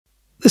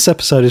This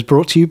episode is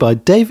brought to you by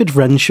David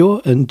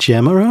Renshaw and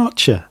Gemma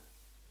Archer.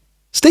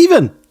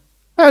 Stephen!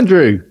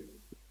 Andrew!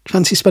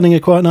 Fancy spending a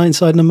quiet night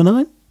inside number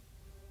 9?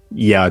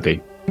 Yeah, I do.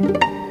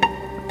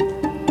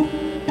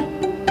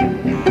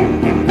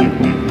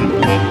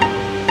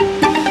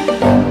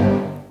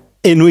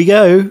 In we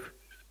go.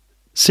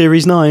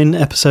 Series 9,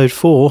 Episode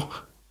 4,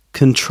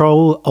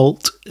 Ctrl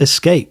Alt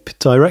Escape,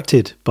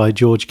 directed by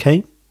George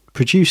Kane,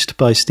 produced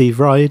by Steve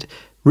Ride,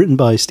 written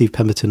by Steve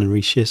Pemberton and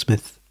Reece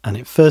Shearsmith, and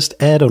it first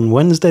aired on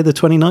Wednesday the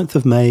 29th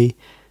of May,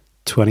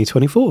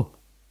 2024.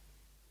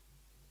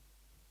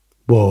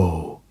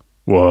 Whoa.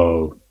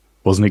 Whoa.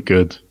 Wasn't it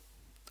good?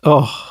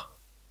 Oh,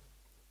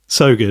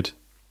 so good.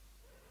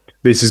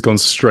 This has gone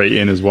straight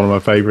in as one of my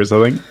favourites,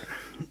 I think.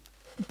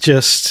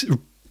 Just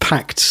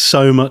packed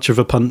so much of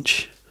a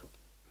punch.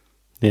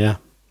 Yeah.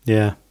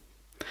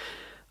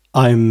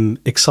 I'm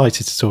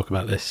excited to talk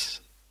about this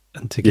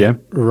and to get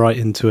right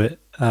into it.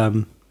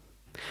 I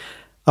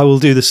will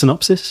do the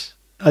synopsis.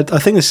 I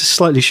think this is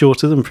slightly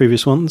shorter than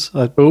previous ones.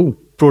 I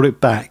brought it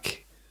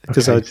back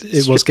because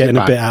it was getting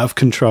a bit out of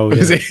control.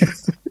 Yeah.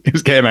 It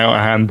was getting out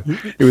of hand.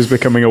 It was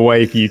becoming a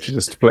way for you to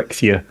just flex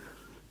something.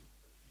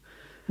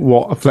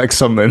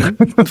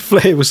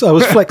 I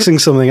was flexing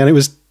something, and it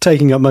was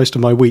taking up most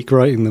of my week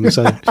writing them.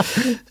 So,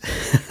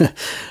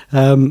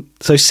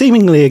 so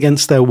seemingly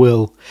against their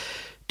will,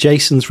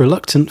 Jason's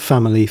reluctant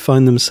family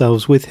find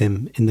themselves with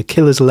him in the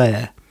killer's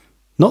lair,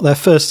 not their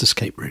first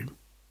escape room.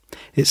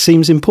 It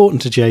seems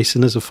important to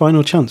Jason as a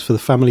final chance for the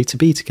family to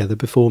be together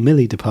before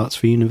Millie departs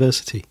for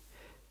university.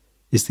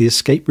 Is the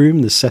escape room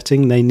the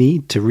setting they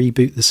need to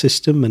reboot the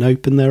system and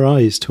open their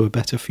eyes to a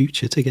better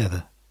future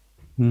together?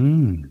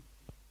 I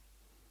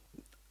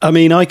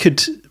mean, I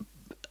could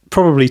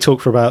probably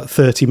talk for about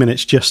 30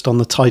 minutes just on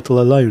the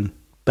title alone,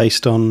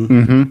 based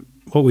on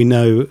what we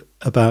know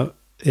about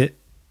it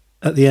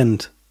at the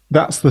end.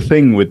 That's the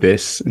thing with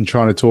this, and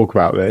trying to talk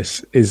about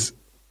this, is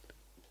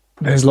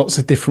there's lots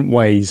of different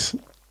ways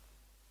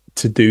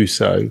to do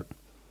so.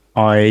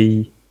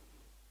 I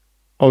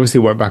obviously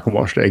went back and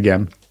watched it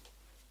again.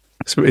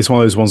 So it's one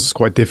of those ones that's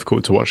quite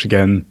difficult to watch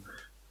again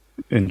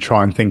and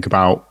try and think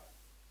about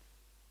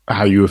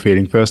how you were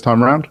feeling first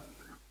time around.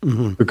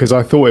 Because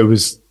I thought it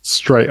was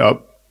straight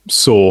up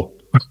Saw.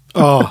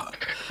 Oh,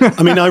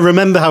 I mean, I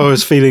remember how I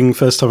was feeling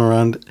first time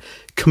around.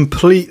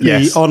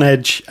 Completely on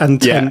edge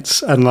and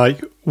tense and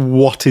like,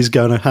 what is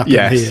going to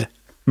happen here?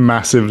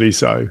 Massively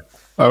so.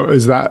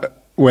 Is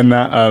that when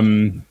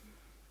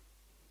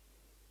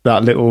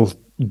that little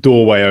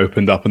doorway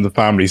opened up and the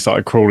family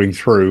started crawling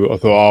through? I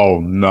thought, oh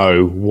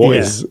no,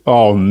 what's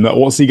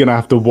he going to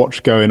have to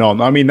watch going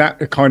on? I mean,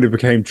 that kind of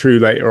became true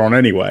later on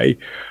anyway.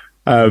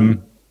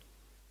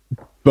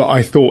 But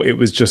I thought it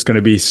was just going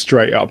to be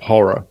straight up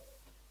horror.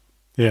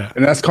 Yeah.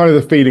 And that's kind of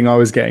the feeling I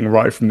was getting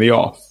right from the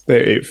off.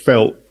 It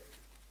felt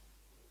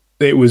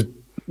it was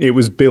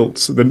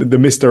built. The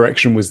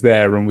misdirection was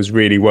there and was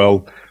really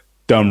well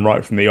done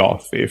right from the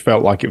off. It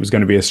felt like it was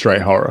going to be a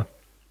straight horror.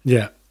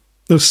 Yeah.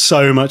 There's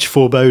so much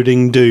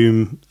foreboding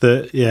doom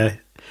that,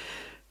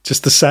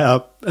 just the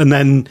setup. And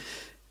then,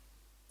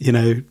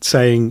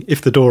 saying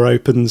if the door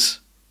opens,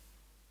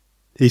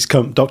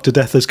 Dr.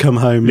 Death has come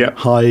home,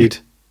 hide.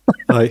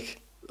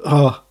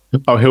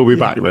 He'll be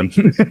back then.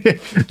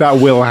 That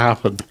will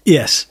happen.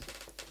 Yes.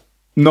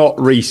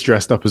 Not Reece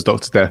dressed up as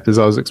Dr. Death as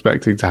I was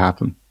expecting to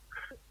happen.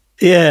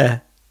 Yeah.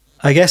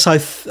 I guess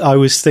I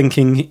was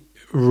thinking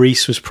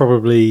Reece was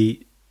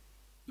probably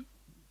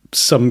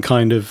some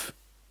kind of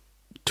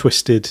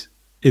twisted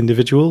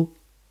individual.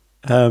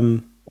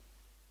 But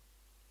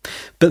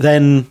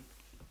then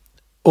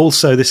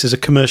also this is a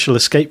commercial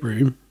escape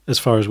room as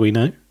far as we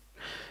know.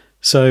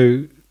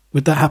 So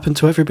would that happen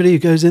to everybody who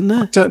goes in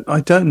there? I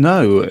don't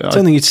know. I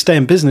don't think you'd stay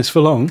in business for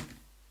long.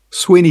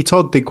 Sweeney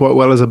Todd did quite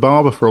well as a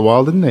barber for a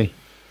while, didn't he?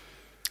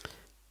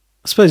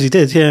 I suppose he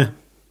did, yeah.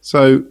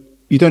 So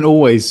you don't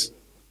always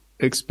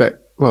expect,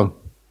 well,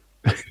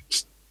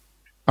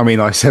 I mean,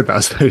 I said that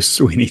as though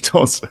Sweeney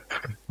Todd's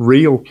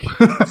real.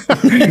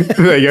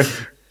 There you go.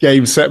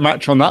 Game, set,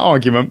 match on that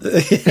argument.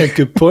 Yeah,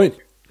 good point.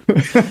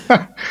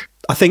 I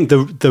think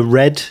the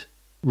red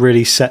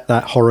really set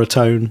that horror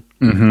tone.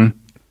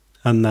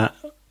 And that,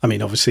 I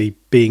mean, obviously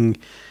being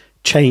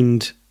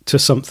chained to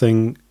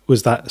something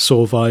was that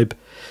Saw vibe.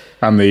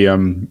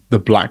 And the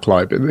black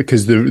light,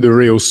 because the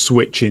real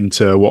switch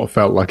into what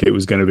felt like it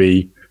was going to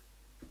be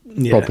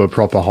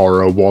proper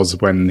horror was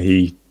when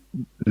he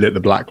lit the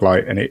black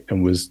light and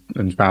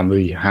found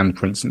the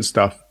handprints and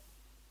stuff.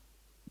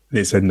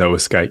 It said no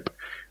escape.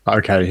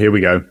 Okay, here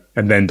we go.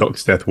 And then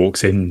Dr. Death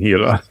walks in. You're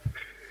like,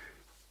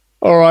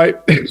 all right,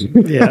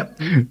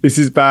 this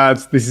is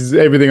bad. This is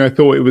everything I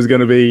thought it was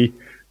going to be,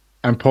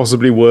 and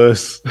possibly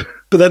worse.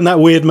 But then that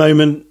weird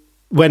moment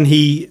when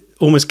he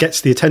almost gets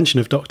the attention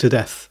of Dr.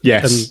 Death.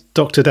 Yes. And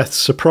Dr. Death's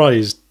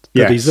surprised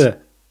that he's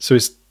there. So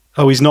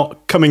he's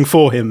not coming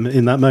for him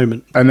in that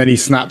moment. And then he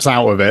snaps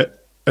out of it,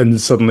 and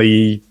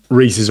suddenly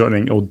Reece is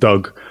running, or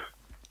Doug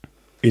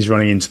is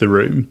running into the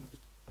room.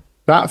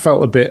 That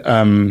felt a bit,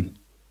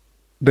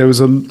 there was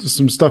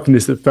some stuff in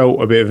this that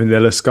felt a bit of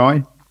Vanilla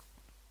Sky.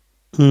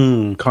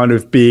 kind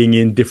of being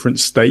in different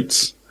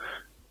states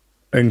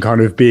and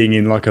kind of being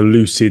in like a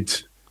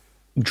lucid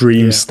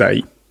dream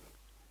state,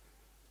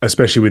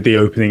 especially with the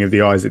opening of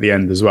the eyes at the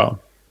end as well.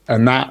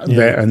 And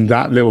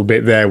that little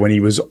bit there when he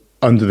was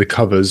under the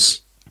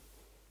covers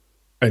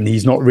and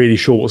he's not really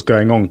sure what's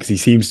going on because he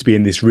seems to be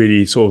in this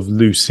really sort of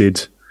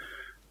lucid,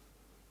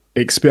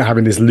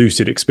 having this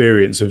lucid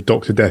experience of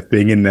Dr. Death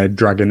being in there,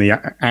 dragging the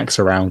axe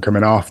around,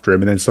 coming after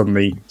him, and then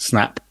suddenly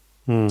snap,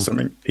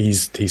 something.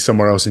 He's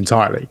somewhere else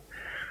entirely.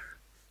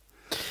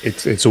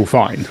 It's all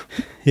fine.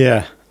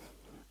 Yeah.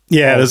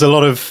 There's a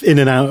lot of in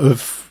and out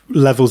of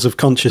levels of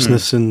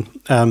consciousness, and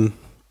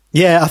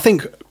I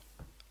think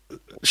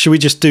should we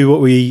just do what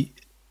we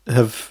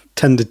have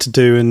tended to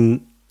do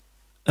and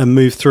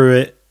move through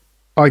it?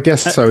 I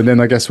guess so, and then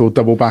I guess we'll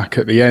double back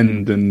at the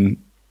end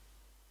and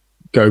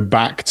go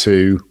back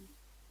to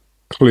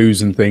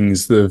clues and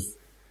things that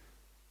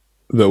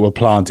were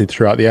planted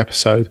throughout the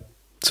episode.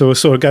 So we'll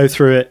sort of go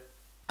through it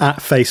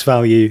at face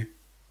value.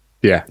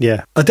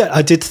 Yeah.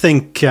 I did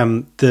think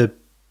the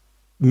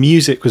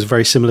music was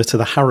very similar to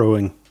the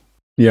Harrowing.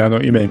 Yeah, I know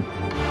what you mean.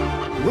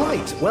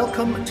 Right,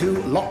 welcome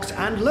to Locked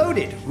and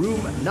Loaded,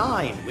 Room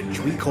 9, which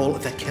we call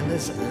the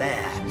Killer's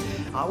Lair.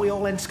 Are we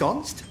all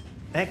ensconced?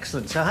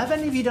 Excellent. So have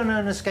any of you done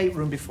an escape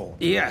room before?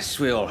 Yes,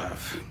 we all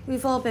have.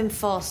 We've all been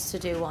forced to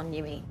do one,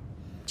 you mean?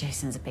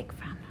 Jason's a big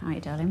fan, aren't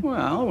you, darling? Well,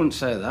 I wouldn't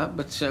say that,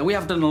 but we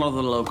have done a lot of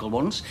the local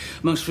ones.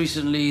 Most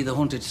recently, the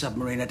Haunted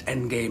Submarine at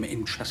Endgame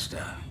in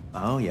Chester.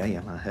 Oh,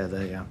 yeah. I heard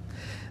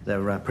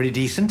they're pretty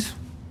decent.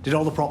 Did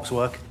all the props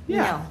work?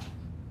 No.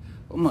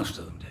 Well, most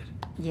of them did.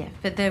 Yeah,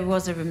 but there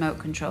was a remote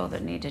control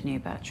that needed new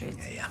batteries.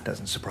 Yeah,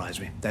 doesn't surprise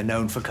me. They're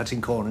known for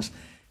cutting corners.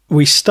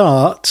 We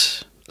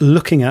start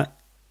looking at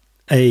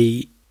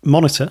a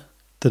monitor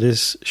that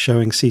is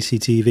showing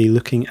CCTV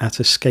looking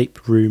at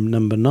escape room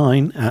number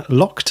 9 at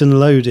Locked and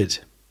Loaded.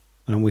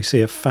 And we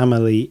see a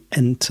family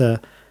enter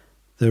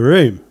the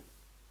room.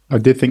 I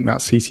did think that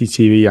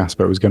CCTV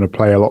aspect was going to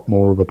play a lot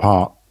more of a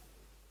part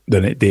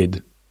than it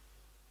did.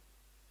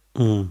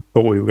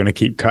 But we were going to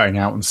keep cutting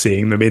out and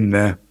seeing them in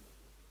there.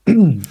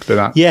 But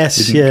that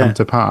didn't come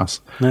to pass.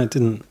 No, it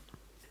didn't.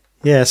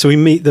 Yeah, so we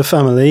meet the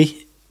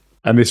family.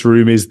 And this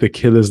room is the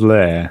killer's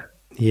lair.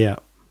 Yeah.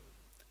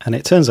 And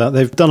it turns out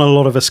they've done a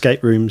lot of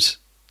escape rooms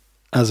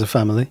as a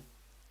family.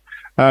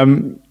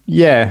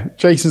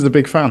 Jason's a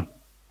big fan.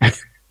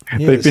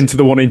 They've been to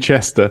the one in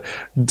Chester.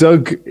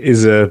 Doug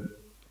is a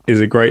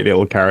great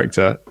little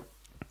character.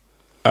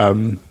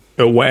 At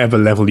whatever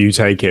level you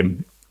take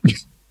him.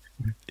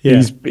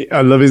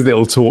 I love his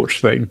little torch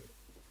thing.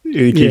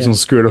 He keeps on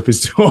screwing up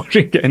his torch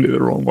and getting it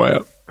the wrong way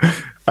up.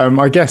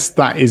 I guess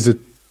that is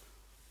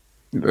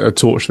a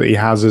torch that he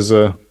has as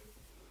a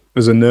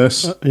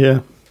nurse.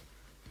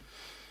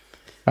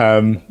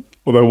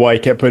 Although why he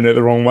kept putting it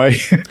the wrong way.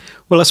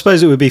 Well, I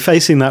suppose it would be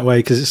facing that way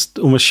because it's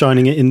almost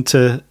shining it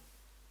into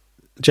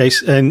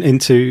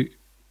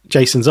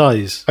Jason's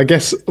eyes. I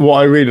guess what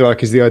I really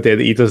like is the idea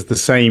that he does the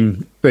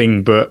same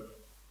thing, but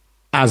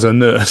as a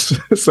nurse.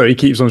 So he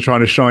keeps on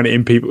trying to shine it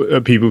in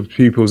people's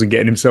pupils and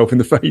getting himself in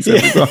the face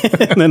every time.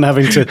 And then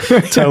having to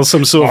tell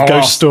some sort of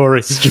ghost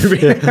story.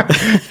 Stupid.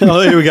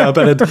 Oh, here we go.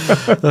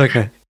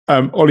 Okay.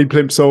 Ollie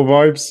Plimsoll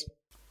vibes.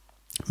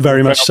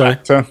 Very much so.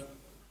 Actor.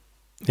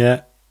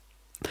 Yeah.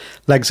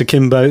 Legs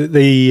akimbo.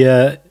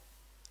 The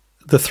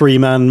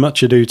 3-man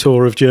Much Ado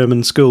tour of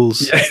German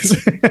schools.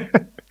 Yes.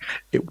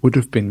 It would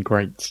have been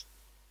great.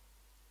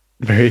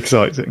 Very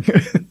exciting.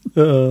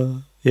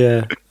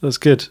 Yeah, that's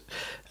good.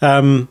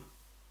 So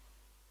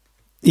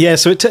you're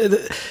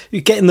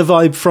getting the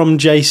vibe from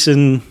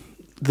Jason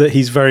that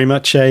he's very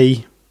much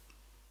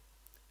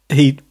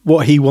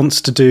what he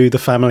wants to do, the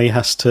family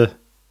has to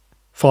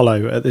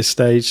follow at this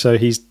stage. So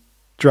he's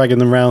dragging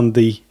them around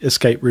the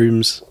escape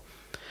rooms.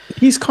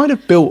 He's kind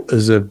of built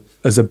as a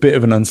bit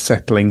of an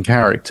unsettling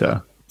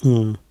character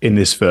in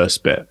this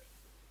first bit.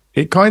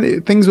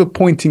 Things were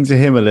pointing to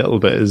him a little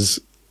bit as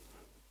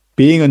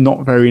being a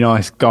not very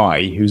nice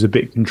guy who's a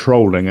bit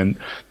controlling, and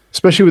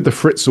especially with the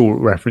Fritzl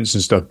reference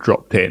and stuff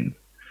dropped in.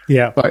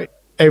 Yeah. Like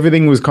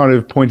everything was kind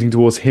of pointing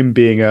towards him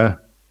being a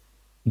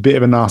bit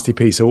of a nasty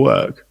piece of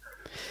work.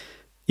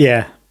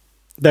 Yeah.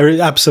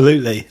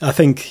 Absolutely. I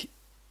think,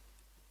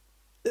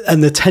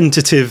 and the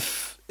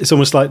tentative, it's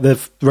almost like the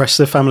rest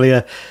of the family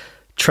are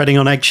treading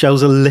on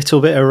eggshells a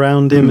little bit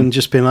around him and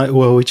just being like,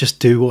 well, we just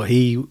do what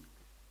he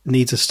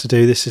needs us to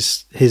do. This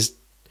is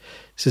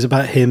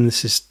about him.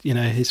 This is,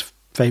 his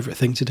favorite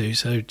thing to do.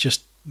 So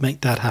just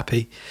make Dad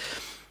happy.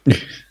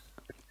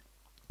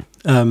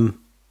 I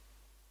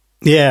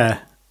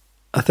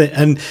think,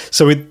 and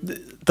so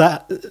with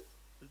that,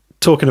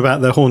 talking about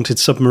the haunted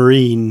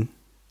submarine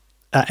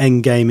at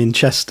Endgame in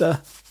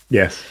Chester.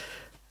 Yes.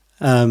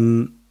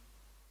 You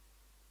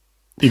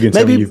can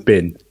tell me you've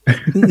been.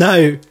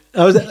 No,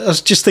 I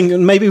was just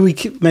thinking maybe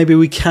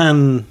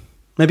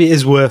it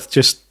is worth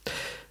just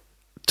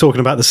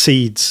talking about the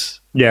seeds.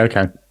 Yeah.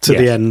 Okay. To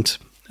the end,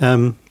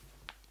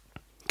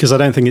 because I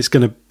don't think it's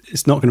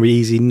not going to be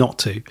easy not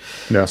to.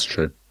 That's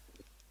true.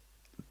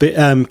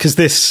 because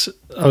this,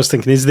 I was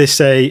thinking, is this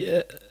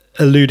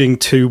alluding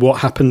to what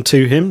happened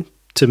to him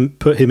to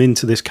put him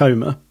into this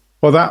coma?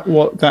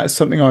 Well, that's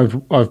something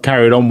I've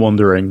carried on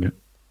wondering.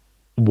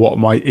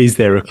 Is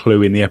there a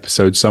clue in the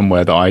episode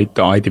somewhere that I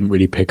didn't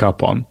really pick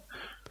up on?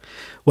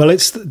 Well,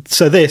 this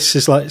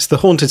is like, it's the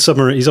haunted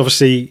submarine. He's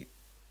obviously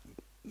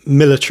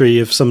military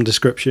of some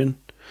description.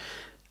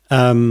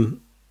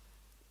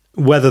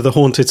 Whether the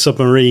haunted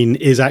submarine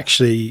is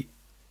actually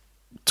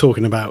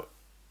talking about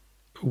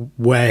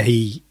where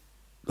he,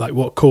 like,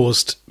 what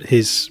caused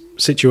his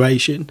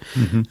situation,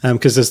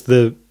 because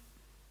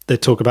they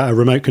talk about a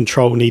remote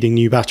control needing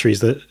new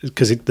batteries,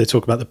 because they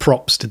talk about the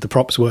props. Did the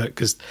props work?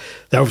 Because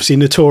they're obviously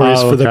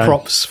notorious for the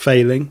props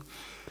failing.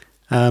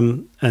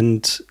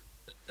 And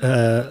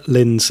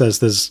Lynn says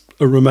there's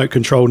a remote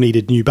control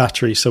needed new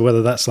batteries. So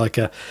whether that's like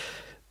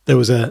there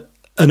was an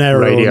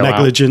error or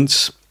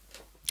negligence.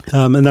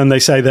 And then they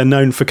say they're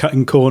known for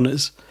cutting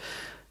corners.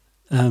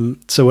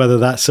 So whether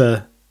that's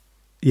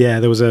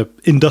there was a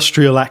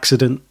industrial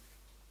accident.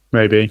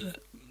 Maybe.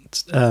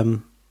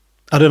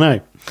 I don't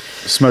know.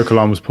 Smoke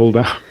alarm was pulled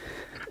out.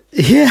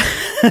 Yeah.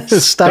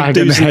 Stag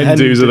doos and hen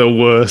doos are the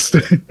worst.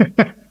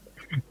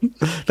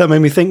 That made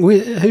me think,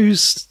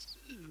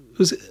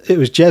 it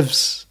was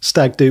Jev's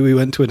stag do we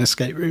went to an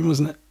escape room,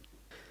 wasn't it?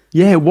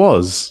 Yeah, it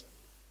was.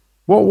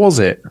 What was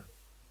it?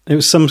 It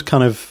was some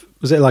kind of,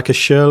 was it like a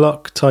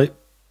Sherlock type?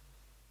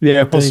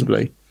 Yeah,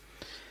 possibly. Thing?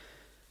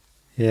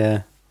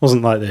 Yeah.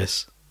 Wasn't like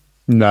this.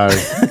 No.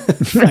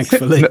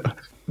 Thankfully. No.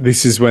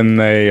 This is when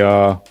they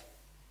talk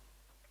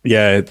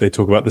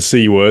about the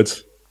C word,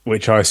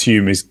 which I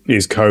assume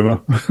is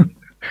coma.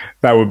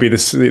 That would be the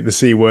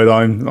C word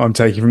I'm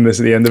taking from this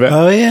at the end of it.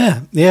 Oh,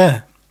 yeah.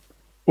 Yeah.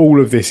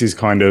 All of this is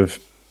kind of,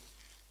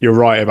 you're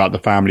right about the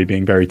family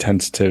being very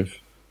tentative,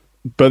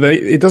 but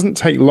it doesn't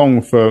take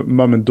long for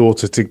mum and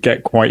daughter to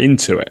get quite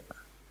into it.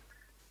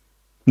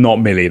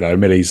 Not Millie, though.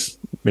 Millie's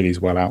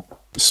well out.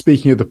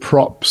 Speaking of the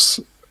props,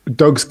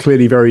 Doug's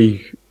clearly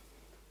very,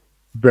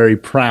 very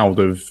proud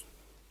of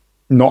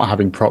not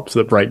having props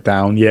that break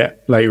down,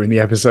 yet later in the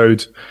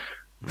episode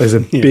there's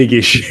a big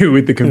issue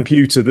with the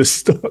computer that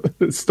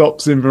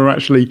stops him from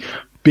actually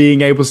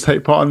being able to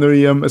take part in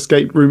the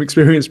escape room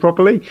experience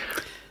properly.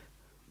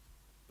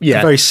 Yeah.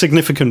 A very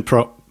significant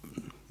prop.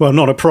 Well,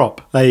 not a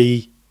prop,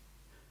 an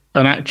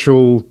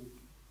actual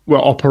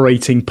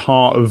operating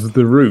part of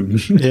the room.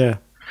 Yeah.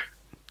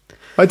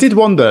 I did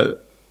wonder,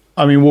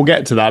 I mean, we'll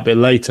get to that a bit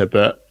later,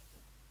 but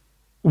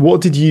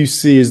what did you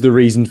see as the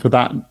reason for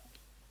that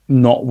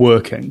not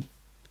working?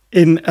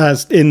 In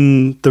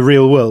the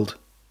real world?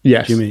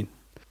 Yes. Do you mean?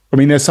 I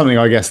mean, there's something,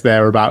 I guess,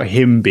 there about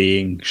him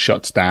being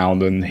shut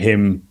down and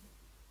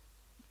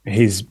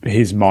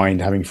his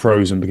mind having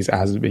frozen because it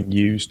hasn't been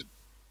used.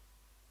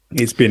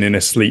 It's been in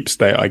a sleep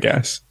state, I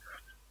guess.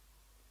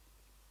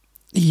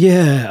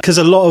 Yeah, because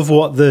a lot of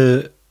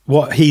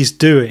what he's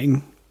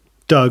doing,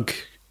 Doug,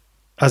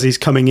 as he's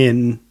coming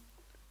in,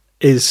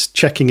 is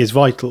checking his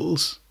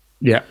vitals.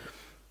 Yeah.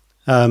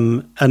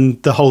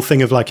 And the whole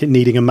thing of like it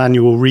needing a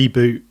manual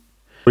reboot.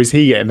 Or is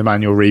he getting the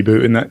manual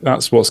reboot, and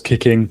that's what's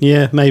kicking?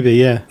 Yeah, maybe.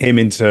 Yeah, him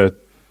into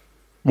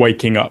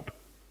waking up,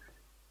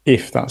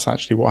 if that's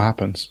actually what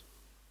happens.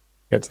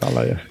 Get to that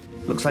later.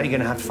 Looks like you're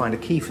going to have to find a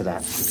key for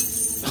that.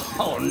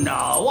 Oh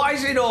no, why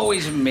is it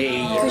always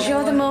me? Because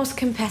you're the most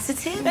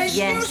competitive?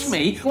 Excuse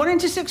me, wanting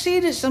to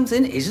succeed at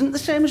something isn't the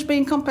same as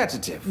being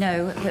competitive.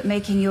 No, but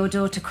making your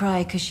daughter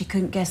cry because she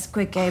couldn't guess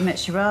Squid Game at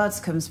charades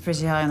comes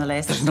pretty high on the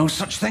list. There's no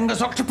such thing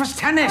as octopus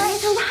tennis. Oh,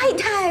 it's all right,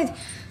 Dad.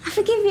 I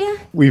forgive you.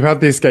 We've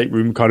had the escape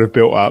room kind of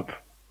built up.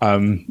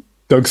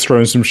 Doug's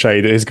thrown some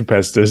shade at his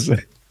competitors.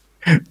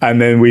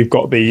 And then we've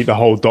got the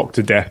whole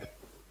Dr. Death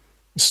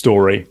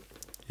story.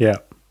 Yeah.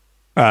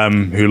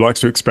 Who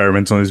likes to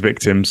experiment on his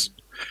victims.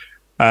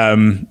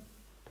 And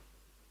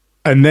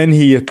then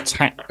he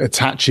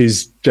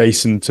attaches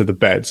Jason to the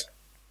bed,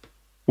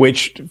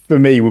 which for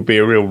me would be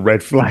a real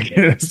red flag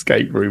in an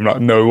escape room. Like,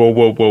 no,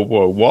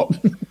 whoa, what?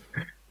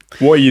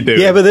 What are you doing?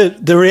 Yeah,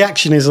 but the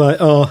reaction is like,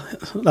 oh,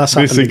 that's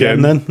happened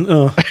again then.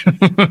 Oh.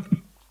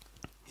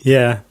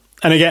 Yeah.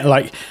 And again,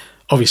 like,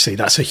 obviously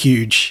that's a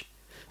huge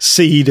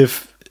seed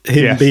of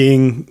him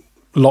being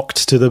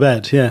locked to the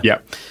bed. Yeah. Yeah.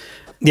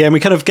 Yeah, and we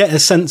kind of get a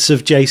sense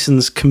of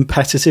Jason's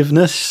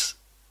competitiveness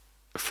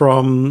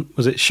from,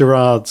 was it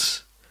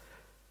charades?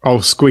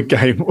 Oh, Squid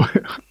Game.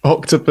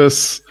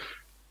 Octopus.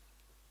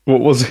 What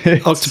was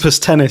it? Octopus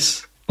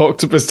tennis.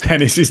 Octopus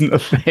tennis isn't a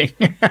thing.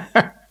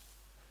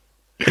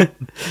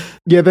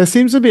 Yeah, there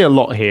seems to be a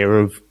lot here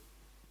of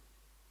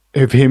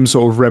him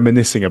sort of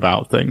reminiscing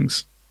about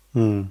things.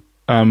 Him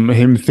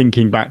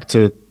thinking back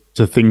to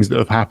things that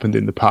have happened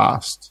in the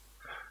past.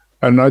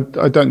 And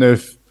I don't know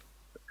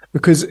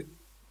because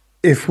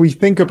if we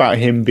think about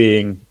him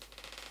being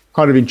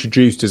kind of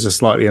introduced as a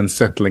slightly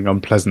unsettling,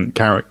 unpleasant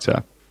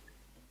character,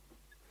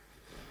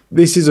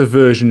 this is a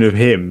version of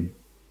him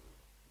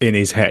in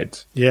his head.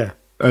 Yeah.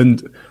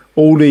 And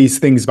all these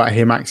things about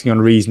him acting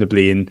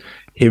unreasonably and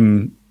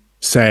him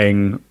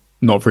saying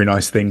not very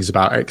nice things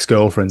about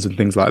ex-girlfriends and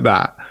things like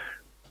that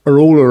are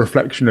all a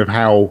reflection of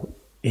how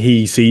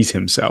he sees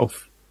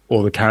himself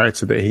or the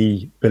character that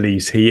he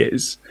believes he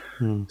is.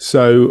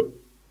 So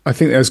I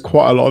think there's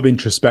quite a lot of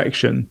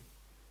introspection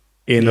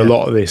in a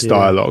lot of this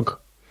dialogue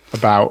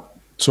about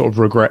sort of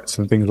regrets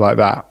and things like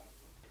that.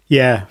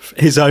 Yeah,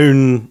 his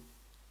own,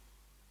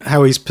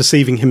 how he's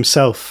perceiving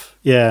himself.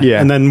 Yeah.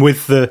 And then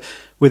with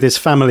his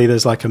family,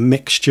 there's like a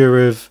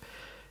mixture of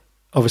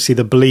obviously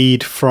the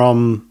bleed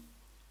from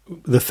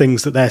the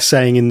things that they're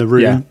saying in the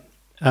room.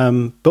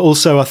 But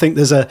also I think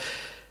there's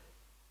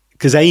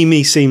because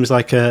Amy seems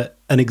like an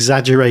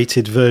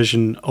exaggerated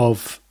version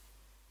of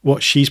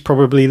what she's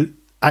probably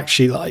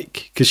actually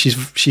like, because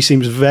she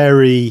seems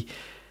very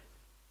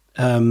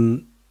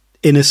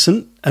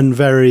innocent and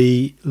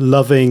very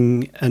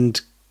loving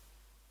and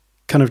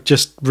kind of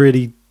just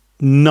really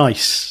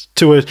nice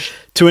to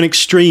an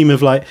extreme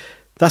of like,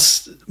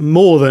 that's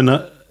more than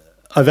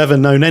I've ever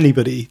known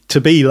anybody to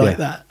be like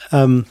that.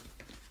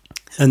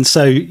 And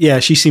so, yeah,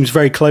 she seems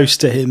very close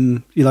to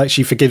him. Like,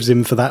 she forgives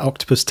him for that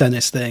octopus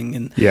tennis thing.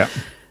 And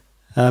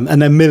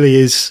and then Millie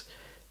is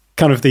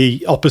kind of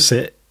the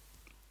opposite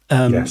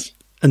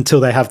until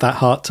they have that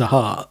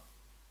heart-to-heart.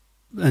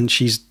 And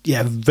she's,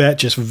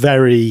 just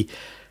very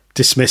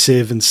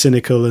dismissive and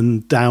cynical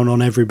and down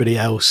on everybody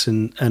else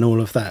and all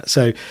of that.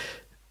 So,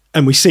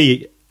 and we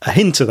see a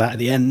hint of that at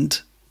the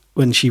end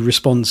when she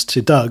responds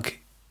to Doug,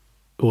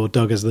 or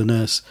Doug as the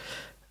nurse.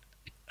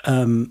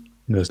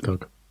 Nurse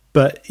Doug.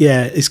 But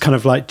yeah, it's kind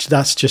of like,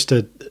 that's just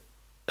a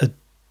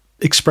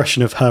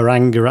expression of her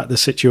anger at the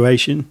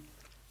situation.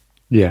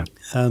 Yeah.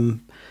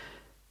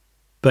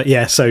 But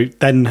yeah, so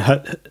then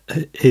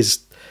his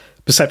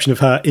perception of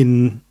her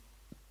in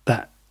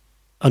that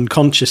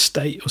unconscious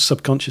state or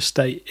subconscious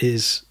state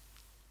is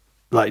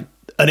like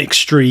an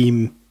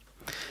extreme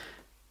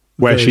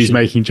where version. She's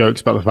making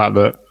jokes about the fact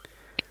that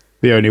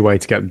the only way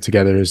to get them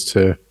together is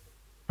to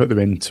put them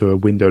into a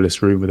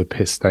windowless room with a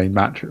piss-stained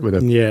mattress,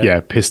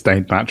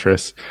 piss-stained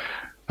mattress.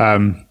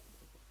 And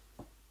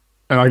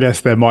I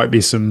guess there might be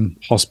some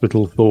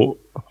hospital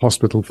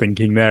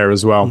thinking there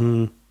as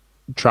well.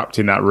 Trapped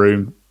in that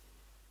room.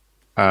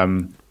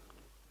 And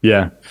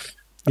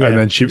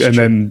then she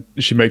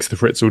makes the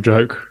Fritzl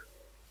joke.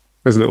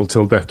 There's a little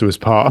till death do us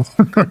part.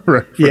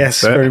 Yes,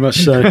 very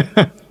much so.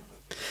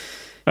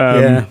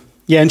 And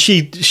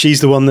she's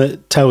the one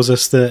that tells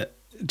us that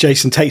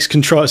Jason takes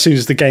control as soon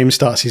as the game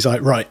starts. He's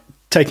like, right,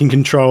 taking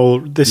control.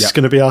 This is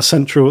going to be our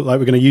central. Like,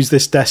 we're going to use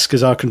this desk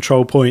as our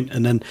control point.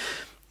 And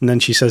then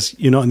she says,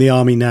 "You're not in the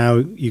army now.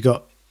 You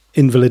got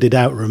invalided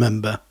out.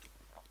 Remember."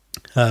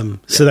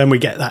 So then we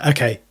get that.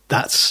 Okay,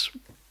 that's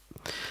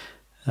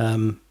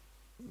the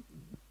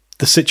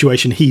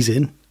situation he's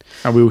in.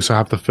 And we also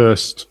have the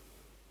first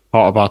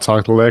part of our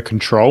title there,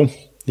 Control.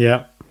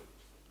 Yeah.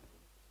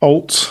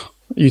 Alt.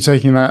 Are you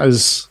taking that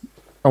as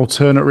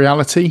alternate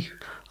reality?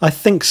 I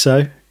think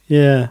so.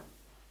 Yeah.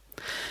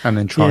 And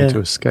then trying to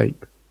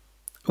escape.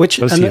 I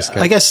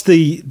guess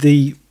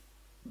the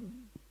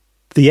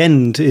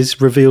end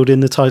is revealed in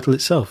the title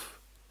itself,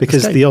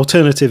 because the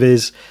alternative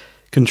is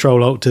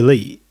Control Alt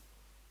Delete,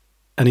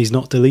 and he's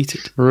not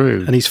deleted.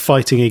 True. And he's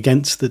fighting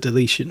against the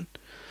deletion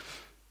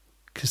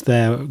because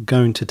they're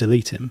going to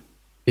delete him.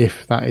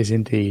 If that is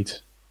indeed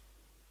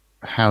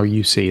how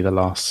you see the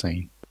last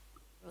scene.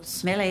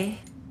 Smilly,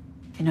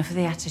 enough of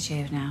the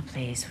attitude now,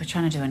 please. We're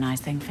trying to do a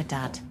nice thing for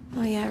Dad.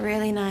 Oh yeah,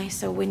 really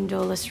nice. A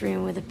windowless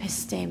room with a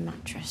piss-stained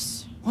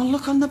mattress. Well,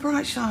 look on the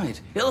bright side.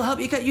 It'll help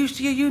you get used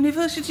to your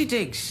university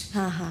digs.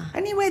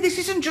 Anyway, this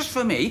isn't just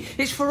for me.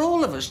 It's for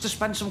all of us to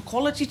spend some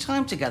quality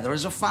time together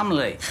as a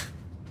family.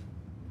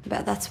 I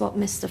bet that's what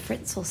Mr.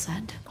 Fritzl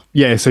said.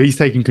 Yeah, so he's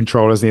taking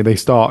control, isn't he? They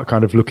start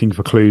kind of looking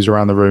for clues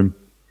around the room.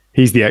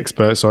 He's the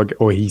expert,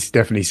 or he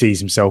definitely sees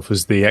himself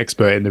as the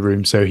expert in the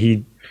room. So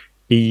he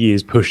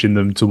is pushing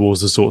them towards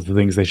the sort of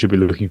things they should be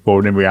looking for.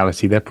 And in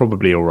reality, they're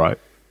probably all right.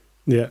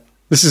 Yeah.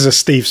 This is a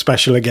Steve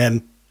special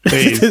again.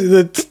 He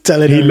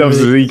clearly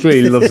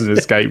loves an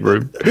escape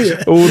room.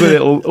 All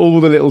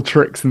the little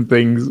tricks and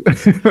things.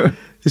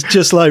 It's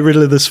just like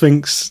Riddle of the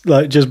Sphinx,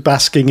 like just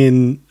basking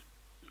in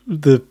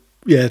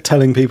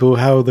telling people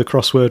how the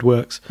crossword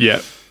works.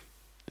 Yeah.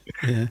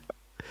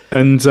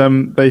 And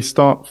they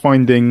start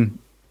finding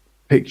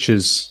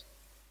pictures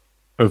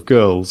of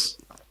girls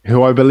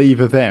who I believe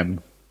are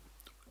them.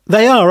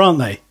 They are, aren't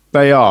they?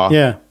 They are.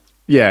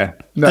 Yeah.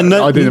 No,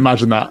 I didn't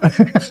imagine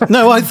that.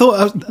 No, I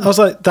thought, I was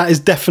like, that is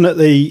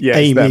definitely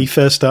Amy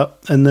first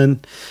up. And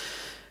then,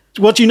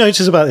 what do you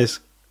notice about this?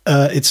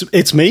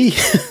 It's me.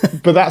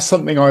 But that's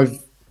something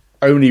I've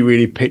only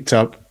really picked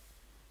up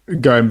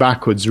going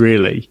backwards,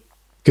 really.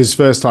 Because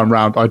first time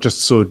round, I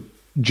just saw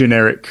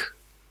generic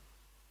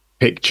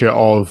picture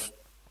of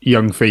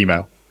young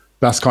female.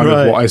 That's kind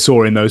of what I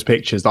saw in those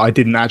pictures. I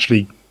didn't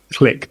actually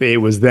click that it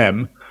was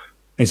them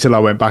until I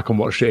went back and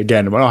watched it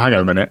again. And went, oh, hang on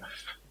a minute.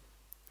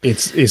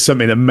 It's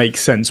something that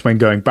makes sense when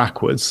going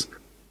backwards.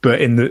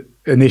 But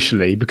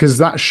initially, because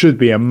that should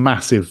be a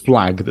massive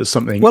flag that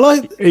something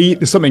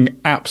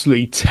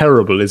absolutely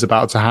terrible is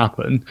about to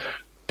happen,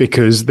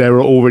 because there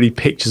are already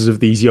pictures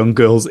of these young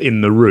girls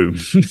in the room.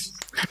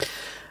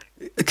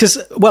 Because,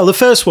 well, the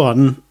first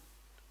one,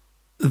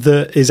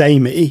 that is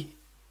Amy,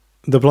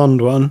 the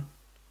blonde one,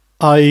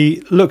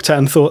 I looked at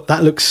and thought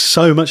that looks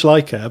so much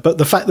like her. But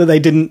the fact that they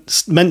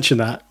didn't mention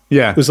that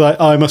was like,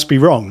 oh, I must be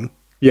wrong.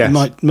 Yes.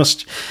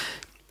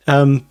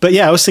 But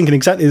yeah, I was thinking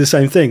exactly the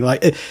same thing.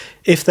 Like,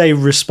 if they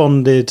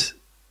responded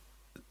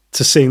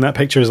to seeing that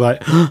picture as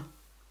like,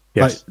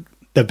 like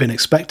they've been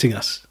expecting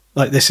us.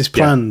 Like, this is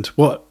planned.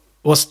 Yeah.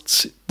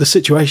 What's the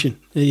situation?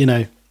 You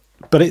know,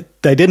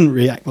 but they didn't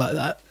react like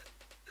that.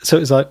 So it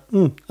was like,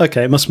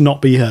 okay, it must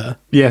not be her.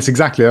 Yes,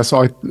 exactly. That's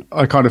why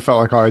I kind of felt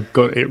like I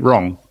got it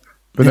wrong.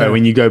 But no,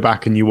 when you go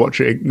back and you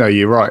watch it, no,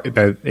 you're right.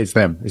 It's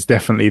them. It's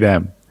definitely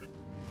them.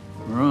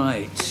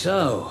 Right,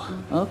 so,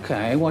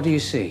 okay, what do you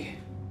see?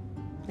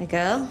 A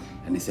girl.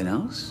 Anything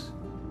else?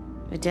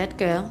 A dead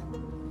girl.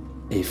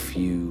 If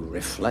you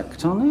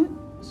reflect on it?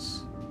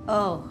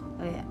 Oh,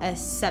 yeah, a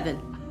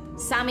 7.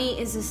 Sammy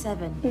is a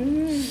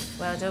 7.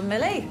 Well done,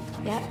 Millie.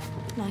 Yep,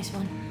 nice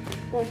one.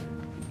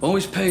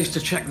 Always pays to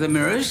check the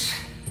mirrors.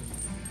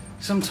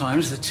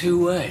 Sometimes they're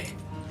two-way.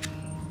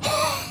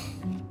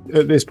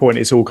 At this point,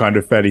 it's all kind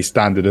of fairly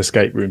standard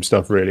escape room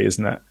stuff, really,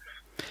 isn't it?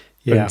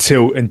 Yeah.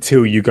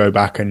 Until you go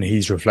back and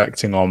he's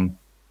reflecting on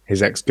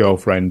his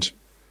ex-girlfriend,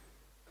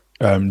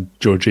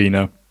 Georgie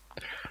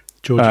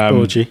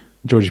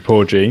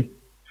Porgy.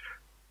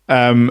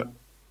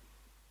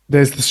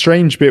 There's the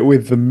strange bit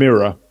with the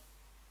mirror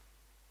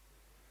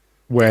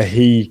where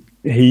he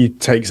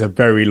takes a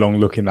very long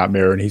look in that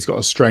mirror and he's got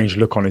a strange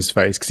look on his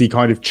face because he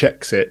kind of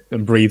checks it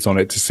and breathes on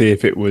it to see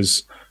if it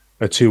was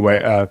a two-way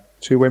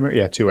mirror.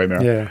 Yeah, two-way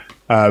mirror.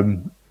 Yeah.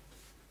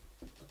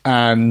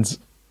 And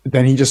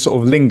then he just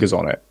sort of lingers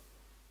on it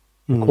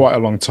for quite a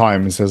long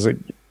time and says that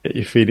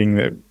you're feeling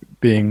that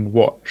being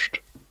watched,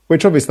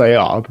 which obviously they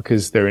are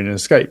because they're in an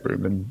escape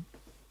room and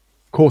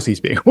of course he's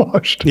being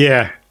watched.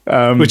 Yeah.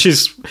 Which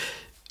is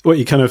what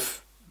you kind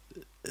of,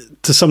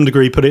 to some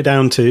degree, put it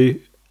down to.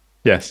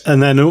 Yes.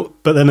 And then,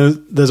 but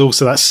then there's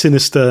also that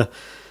sinister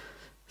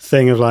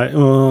thing of like,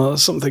 oh,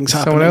 something's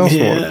happening. Someone else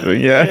here.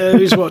 watching, yeah.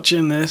 Who's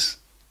watching this?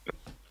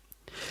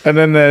 And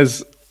then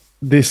there's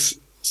this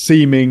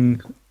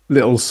seeming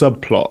little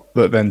subplot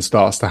that then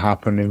starts to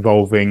happen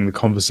involving the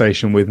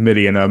conversation with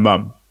Millie and her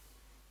mum.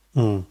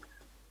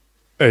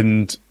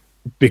 And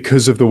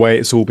because of the way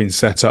it's all been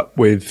set up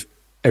with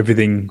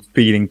everything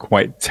feeling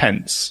quite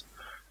tense,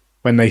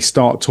 when they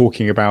start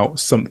talking about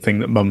something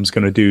that mum's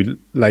going to do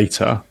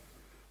later,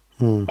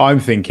 I'm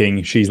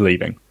thinking she's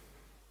leaving.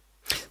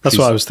 That's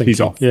what I was thinking.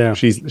 She's off. Yeah.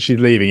 She's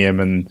leaving him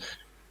and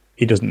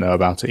he doesn't know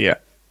about it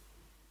yet.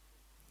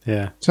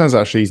 Yeah. Turns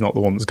out she's not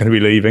the one that's going to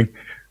be leaving.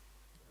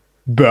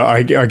 But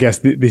I guess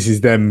this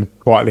is them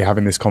quietly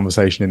having this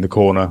conversation in the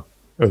corner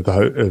of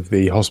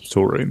the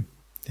hospital room.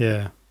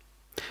 Yeah.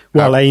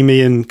 Well,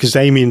 Amy and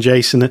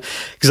Jason,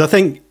 because I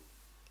think,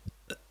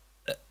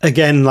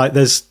 again, like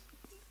there's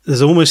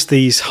almost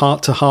these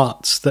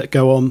heart-to-hearts that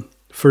go on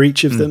for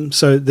each of them.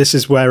 So this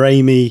is where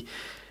Amy,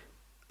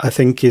 I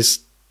think,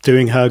 is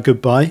doing her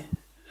goodbye.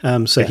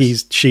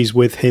 She's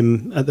with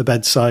him at the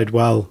bedside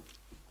while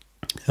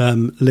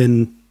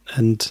Lynn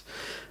and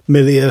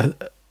Millie are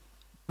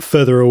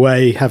further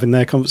away having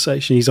their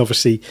conversation. He's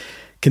obviously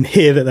can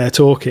hear that they're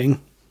talking,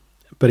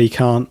 but he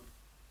can't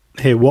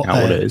hear what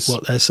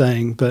they're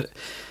saying. But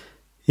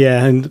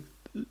yeah, and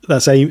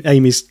that's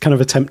Amy's kind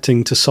of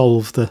attempting to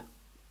solve the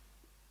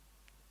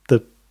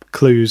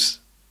clues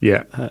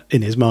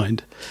in his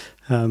mind,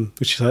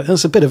 which is like,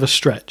 that's a bit of a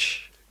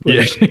stretch.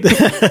 Yeah.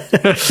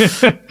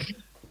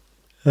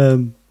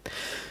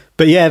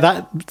 But yeah,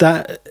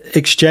 that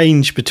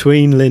exchange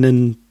between Lynn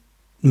and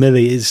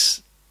Millie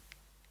is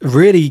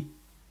really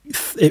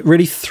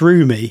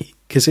threw me,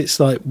 because it's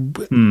like,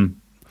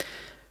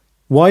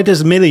 why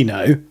does Millie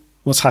know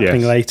what's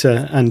happening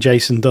later and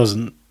Jason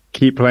doesn't?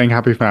 Keep playing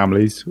Happy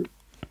Families.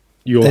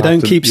 They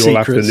don't keep secrets. You'll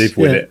have to live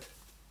with it.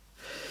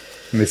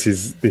 And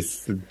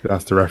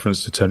that's the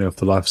reference to turning off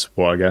the life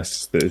support, I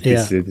guess. This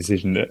is a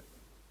decision that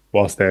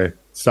whilst they're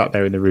sat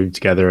there in the room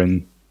together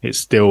and it's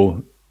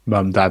still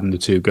mum, dad and the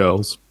two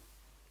girls.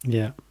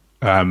 Yeah.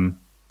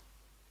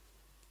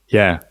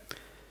 Yeah.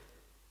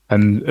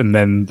 And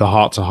then the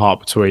heart-to-heart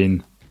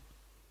between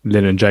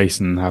Lynn and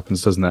Jason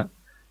happens, doesn't it?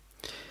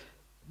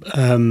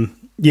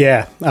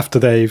 Yeah, after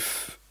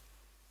they've...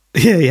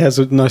 Yeah, he has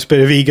a nice bit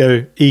of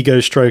ego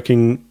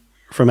stroking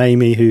from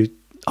Amy, who...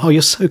 Oh,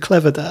 you're so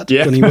clever, Dad.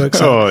 Yeah. When he works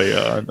out. Oh,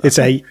 yeah. It's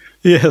 8.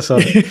 Yeah,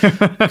 sorry.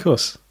 Of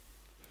course.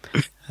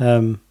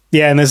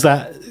 Yeah, and there's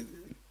that...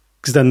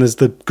 Because then there's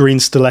the green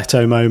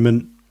stiletto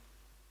moment.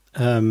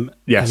 Yes.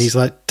 And he's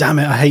like, damn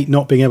it, I hate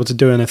not being able to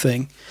do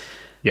anything.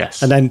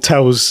 Yes. And then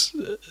tells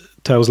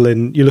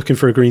Lynn, you're looking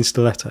for a green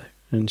stiletto.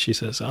 And she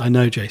says, I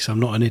know, Jason, I'm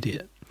not an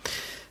idiot.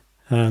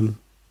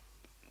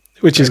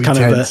 Which is kind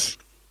of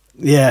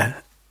yeah.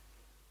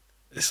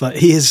 It's like,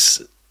 he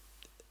is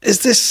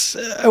this,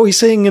 are we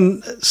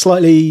seeing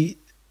slightly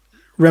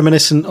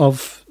reminiscent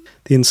of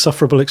the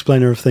insufferable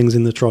explainer of things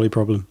in the trolley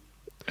problem?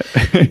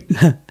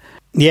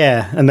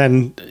 Yeah. And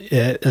then,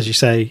 as you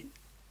say,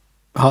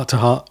 heart to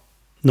heart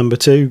number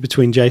 2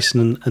 between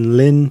Jason and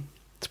Lynn.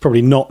 It's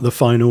probably not the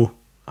final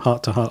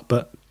heart to heart,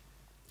 but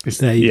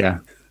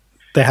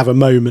They have a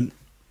moment.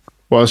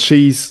 Well,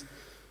 she's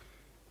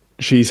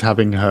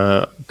having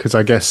her, because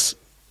I guess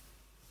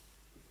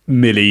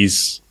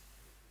Millie's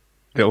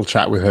little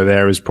chat with her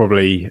there has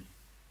probably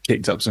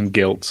kicked up some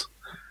guilt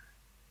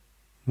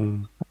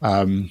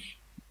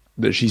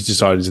that she's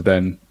decided to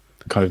then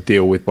kind of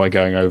deal with by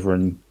going over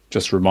and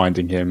just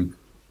reminding him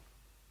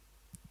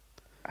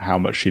how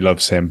much she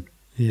loves him.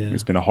 Yeah,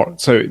 it's been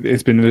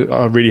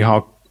a really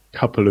hard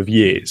couple of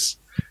years.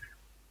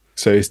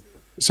 So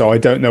I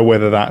don't know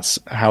whether that's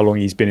how long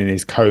he's been in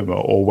his coma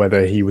or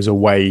whether he was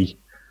away.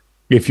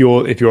 If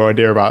your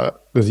idea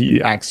about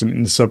the accident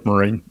in the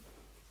submarine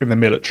in the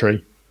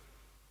military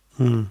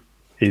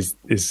is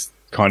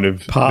kind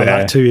of part of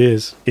that 2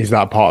 years, is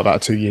that part of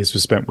that 2 years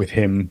was spent with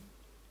him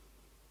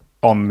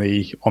on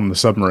the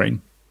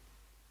submarine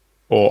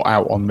or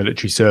out on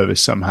military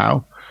service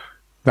somehow,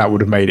 that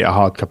would have made it a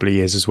hard couple of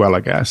years as well,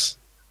 I guess.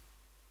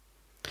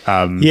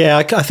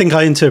 I think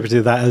I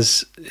interpreted that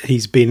as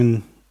he's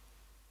been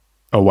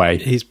away.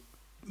 He's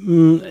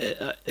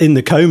in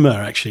the coma,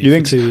 actually. You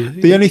think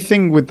the only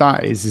thing with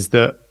that is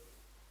that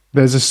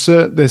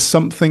there's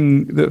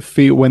something that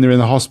feel when they're in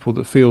the hospital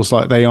that feels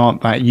like they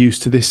aren't that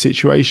used to this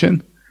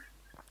situation.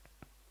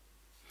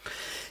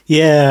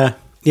 Yeah,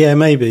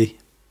 maybe.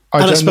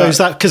 I suppose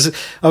that, because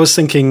I was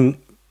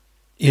thinking,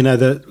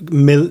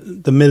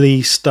 the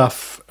Millie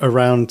stuff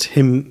around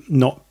him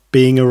not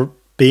being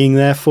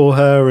there for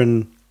her,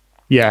 and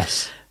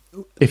yes,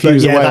 if he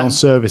was away on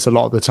service a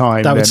lot of the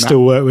time, that would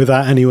still work with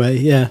that anyway.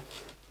 Yeah,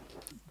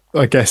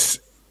 I guess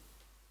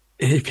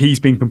if he's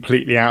been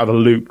completely out of the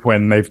loop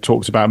when they've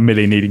talked about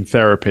Millie needing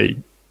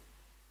therapy,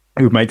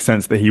 it would make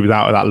sense that he was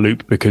out of that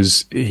loop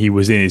because he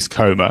was in his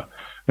coma.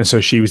 And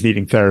so she was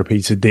needing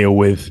therapy to deal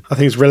with... I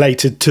think it's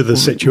related to the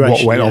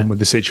situation. What went on with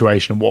the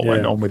situation, what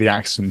went on with the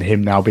accident,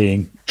 him now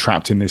being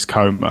trapped in this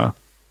coma.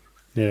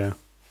 Yeah.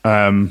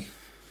 I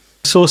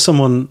saw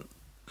someone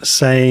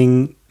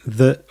saying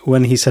that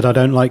when he said, I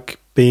don't like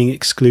being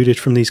excluded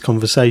from these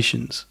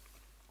conversations,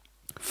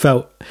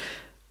 felt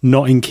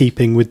not in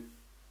keeping with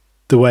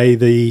the way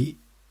the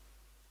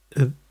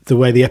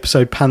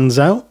episode pans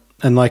out,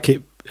 and like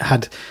it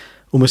had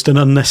almost an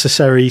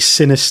unnecessary,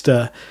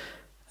 sinister...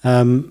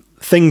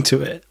 thing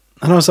to it.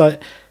 And I was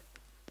like,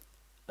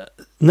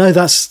 no,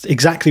 that's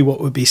exactly what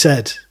would be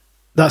said.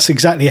 That's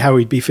exactly how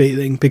he'd be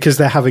feeling, because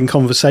they're having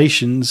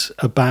conversations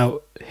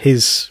about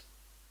his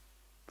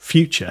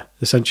future,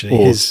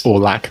 essentially. Or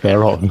lack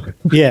thereof.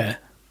 Yeah.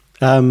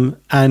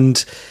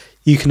 And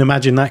you can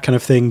imagine that kind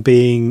of thing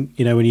being,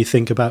 when you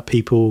think about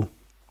people,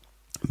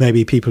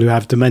 maybe people who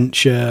have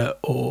dementia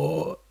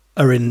or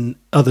are in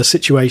other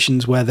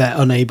situations where they're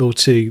unable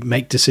to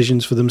make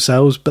decisions for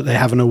themselves, but they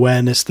have an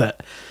awareness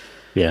that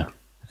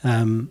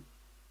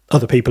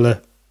other people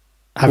are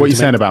having. What are you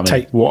saying about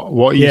me?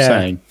 What are you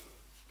saying?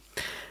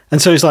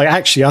 And so it's like,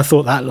 actually, I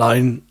thought that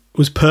line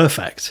was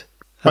perfect.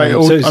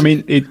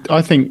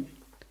 I think,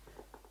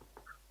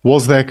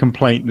 was their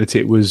complaint that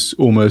it was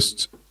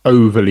almost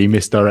overly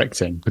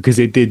misdirecting? Because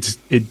it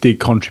did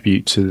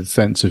contribute to the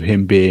sense of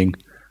him being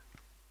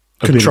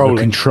a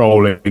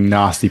controlling,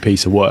 nasty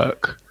piece of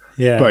work.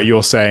 Yeah. But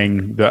you're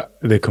saying that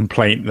the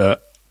complaint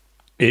that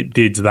it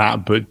did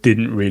that but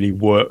didn't really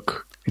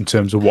work in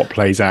terms of what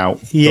plays out.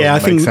 Yeah, I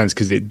think makes sense,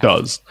 because it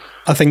does.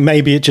 I think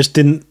maybe it just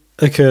didn't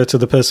occur to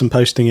the person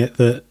posting it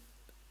that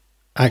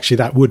actually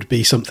that would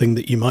be something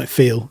that you might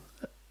feel.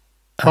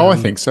 I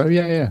think so.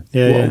 Yeah.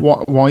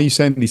 Why are you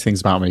saying these things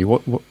about me?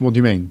 What do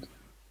you mean?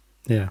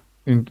 Yeah.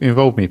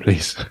 Involve me,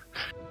 please.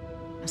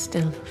 I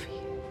still love you.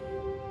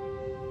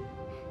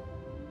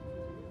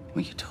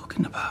 What are you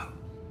talking about?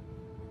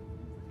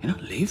 You're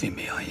not leaving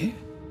me, are you?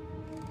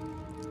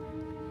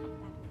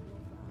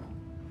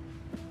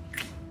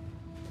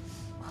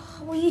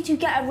 Will you two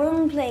get a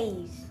room,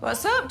 please?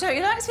 What's up? Don't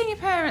you like seeing your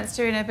parents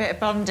doing a bit of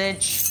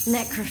bondage?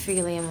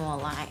 Necrophilia, more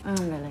like. Oh,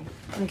 really?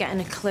 I'm getting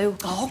a clue.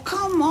 Oh,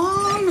 come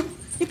on.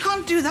 You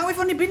can't do that. We've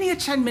only been here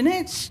 10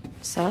 minutes.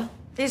 So?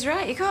 He's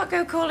right. You can't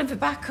go calling for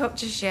backup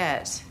just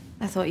yet.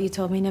 I thought you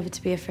told me never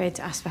to be afraid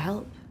to ask for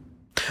help.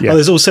 Yeah. Oh,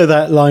 there's also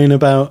that line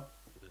about,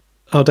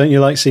 don't you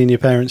like seeing your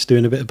parents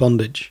doing a bit of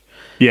bondage?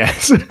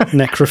 Yes.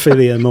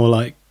 Necrophilia, more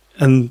like.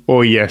 And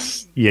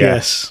yes.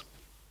 Yes.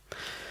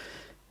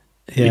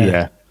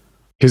 Yeah.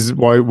 Because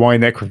why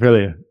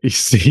necrophilia?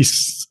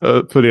 He's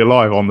fully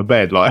alive on the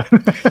bed, like.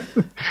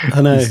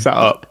 I know. He's sat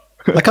up.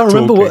 I can't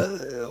remember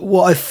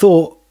what I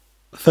thought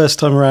first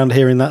time around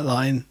hearing that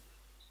line.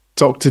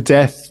 Dr.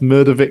 Death,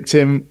 murder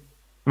victim,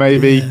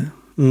 maybe.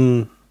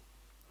 Yeah.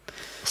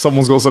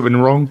 Someone's got something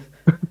wrong.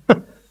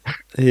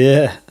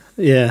 Yeah.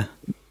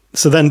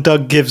 So then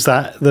Doug gives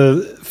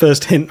the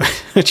first hint,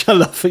 which I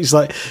love. He's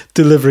like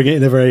delivering it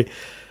in a very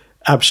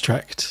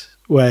abstract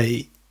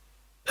way.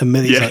 And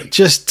Millie's like,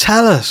 just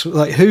tell us,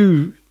 like,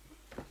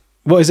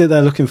 what is it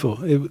they're looking for?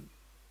 It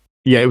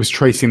was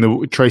tracing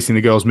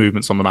the girl's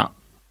movements on the map.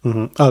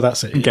 Mm-hmm. Oh,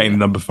 that's it. Getting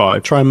number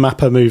 5. Try and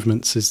map her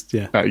movements is,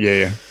 yeah.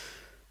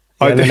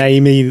 And then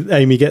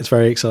Amy gets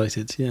very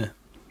excited, yeah.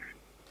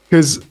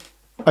 Because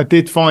I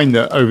did find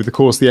that over the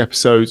course of the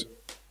episode,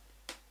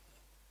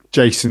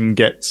 Jason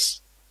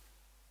gets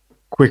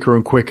quicker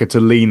and quicker to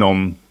lean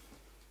on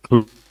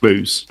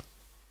clues.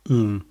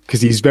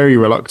 Because he's very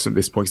reluctant at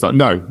this point. He's like,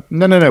 no,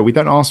 we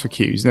don't ask for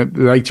cues.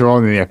 Later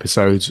on in the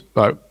episode,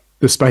 like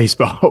the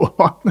spacebar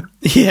one,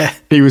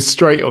 he was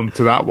straight on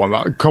to that one.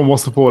 Like, come on,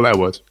 what's the 4-letter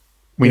word?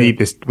 We need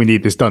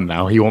this done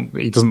now.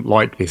 He doesn't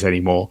like this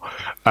anymore.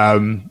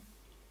 I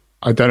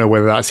don't know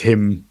whether that's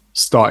him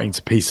starting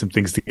to piece some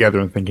things together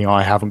and thinking,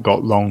 I haven't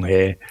got long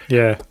here.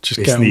 Yeah,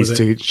 just this needs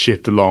to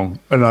shift along.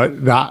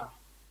 And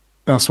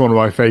that's one of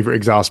my favourite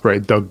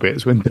exasperated Doug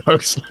bits when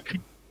Doug's like,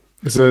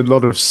 there's a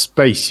lot of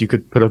space. You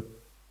could put a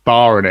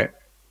bar in it.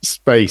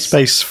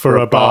 Space for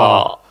a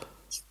bar.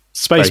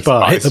 Space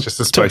bar. It's just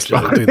a space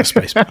bar. Do the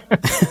space bar.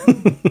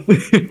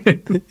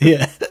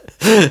 Yeah.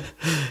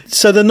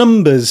 So the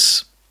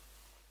numbers,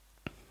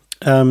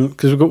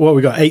 because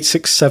we got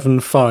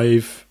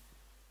 8675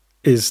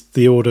 is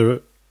the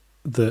order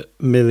that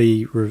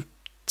Millie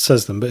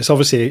says them, but it's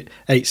obviously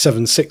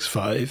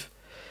 8765.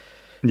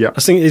 Yeah.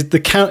 I think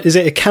is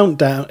it a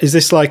countdown? Is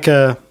this like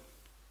a?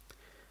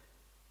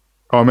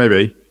 Oh,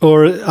 maybe.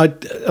 Or I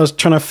was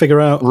trying to figure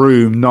out.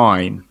 Room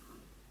 9,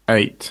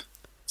 8,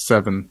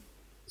 7,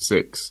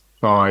 6,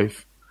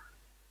 5.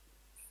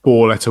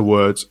 4-letter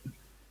words.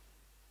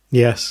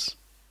 Yes.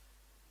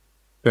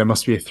 There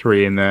must be a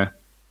 3 in there.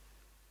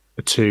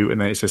 A 2, and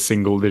then it's a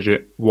single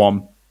digit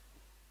 1.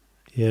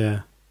 Yeah.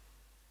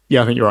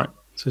 Yeah, I think you're right.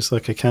 So it's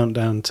like a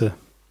countdown to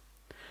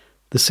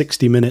the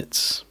 60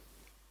 minutes.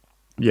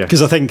 Yeah.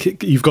 Because I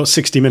think you've got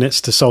 60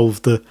 minutes to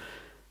solve the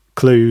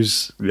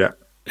clues. Yeah.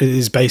 It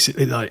is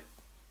basically like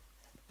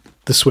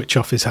the switch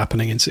off is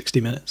happening in 60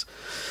 minutes.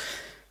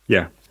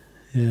 Yeah.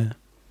 Yeah.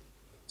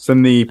 So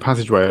then the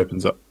passageway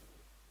opens up.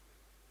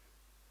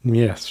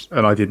 Yes.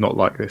 And I did not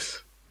like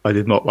this. I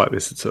did not like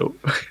this at all.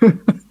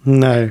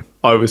 No.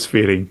 I was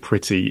feeling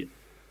pretty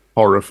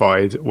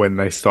horrified when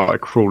they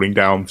started crawling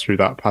down through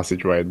that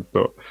passageway and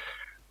thought,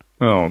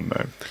 oh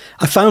no.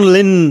 I found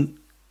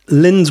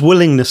Lynn's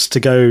willingness to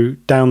go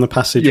down the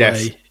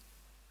passageway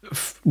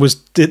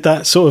did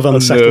that sort of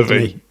unsettled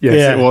me.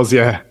 Yes, it was,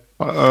 yeah.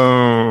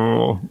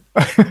 Oh.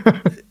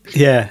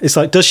 Yeah, it's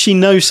like, does she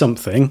know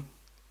something?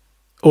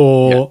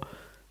 Or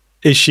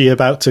is she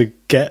about to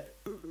get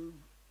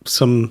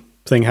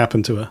something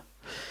happen to her?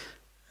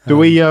 Do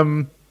we,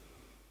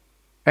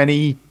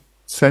 any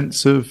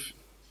sense of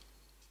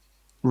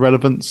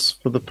relevance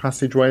for the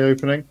passageway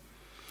opening?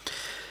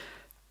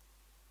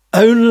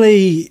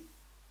 Only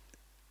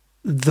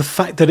the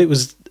fact that it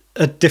was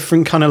a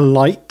different kind of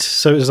light,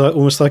 so it was like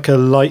almost like a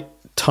light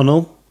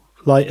tunnel,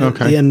 at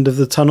the end of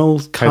the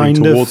tunnel,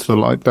 heading towards the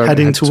light.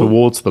 Heading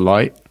towards the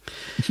light.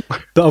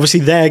 But obviously,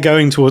 they're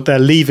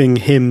leaving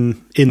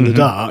him in the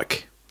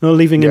dark. Not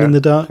leaving him in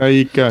the dark. There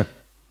you go.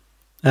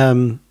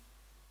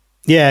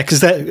 Yeah,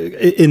 because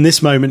in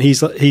this moment he's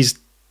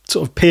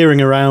sort of peering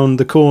around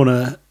the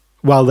corner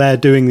while they're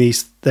doing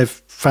these. They've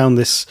found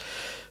this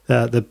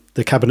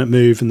the cabinet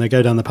move, and they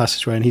go down the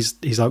passageway, and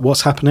he's like,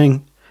 "What's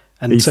happening?"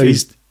 And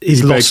he's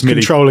lost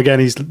control again.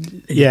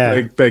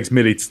 He begs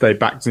Millie to stay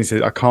back, and he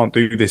says, "I can't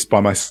do this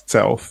by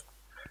myself."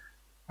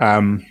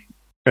 And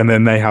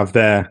then they have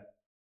their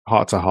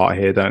heart to heart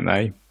here, don't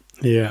they?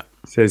 Yeah.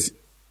 He says,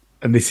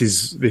 and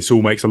this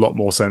all makes a lot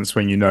more sense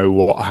when you know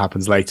what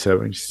happens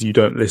later. And she says, "You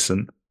don't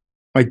listen."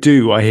 I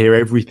do. I hear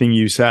everything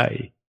you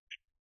say.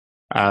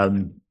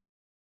 And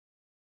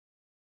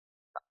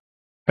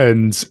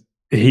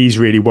he's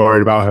really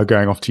worried about her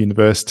going off to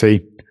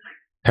university,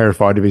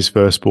 terrified of his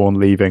firstborn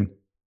leaving.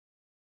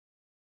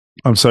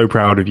 I'm so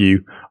proud of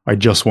you. I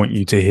just want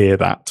you to hear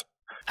that.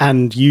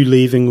 And you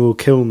leaving will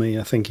kill me,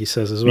 I think he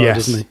says as well,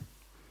 doesn't he?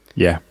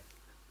 Yeah.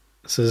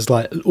 So there's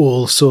like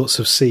all sorts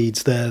of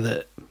seeds there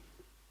that,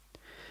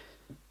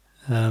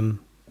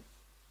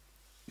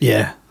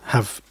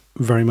 have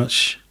very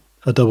much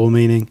a double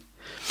meaning.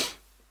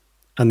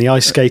 And the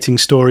ice skating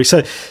story.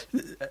 So,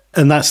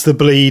 and that's the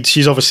bleed.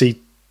 She's obviously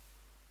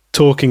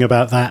talking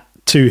about that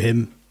to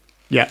him.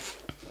 Yeah.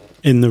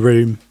 In the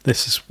room.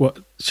 This is what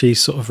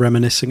she's sort of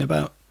reminiscing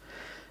about.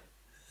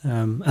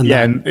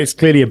 And it's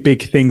clearly a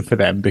big thing for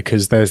them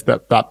because there's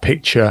that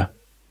picture.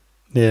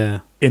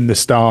 Yeah. In the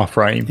star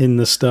frame.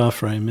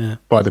 Yeah.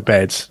 By the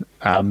bed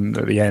at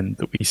the end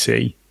that we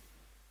see.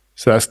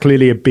 So that's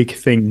clearly a big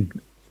thing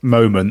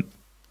moment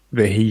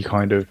that he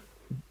kind of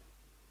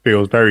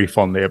feels very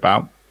fondly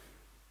about.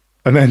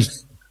 And then,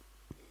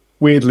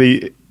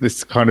 weirdly,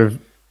 this kind of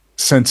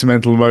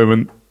sentimental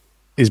moment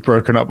is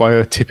broken up by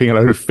her tipping a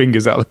load of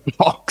fingers out of the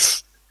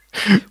box.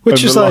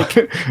 Which is like...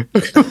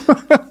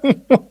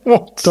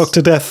 What?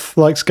 Dr. Death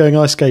likes going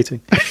ice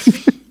skating.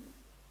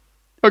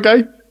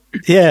 Okay.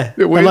 Yeah.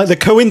 And like the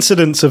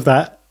coincidence of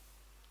that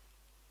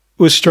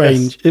was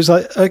strange. Yes. It was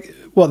like,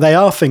 what, they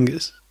are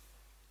fingers?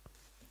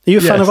 Are you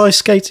a fan of ice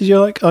skaters? You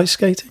like ice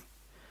skating?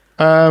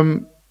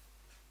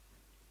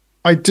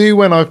 I do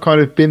when I've kind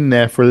of been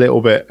there for a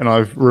little bit and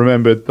I've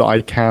remembered that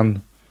I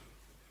can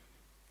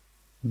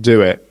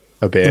do it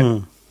a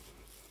bit.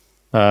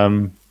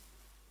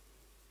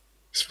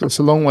 It's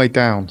a long way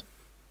down.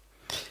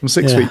 I'm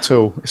 6 feet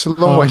tall. It's a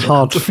long way.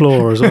 Hard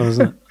floor as well,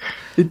 isn't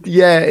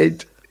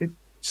it?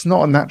 It's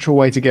not a natural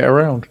way to get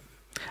around.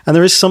 And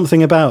there is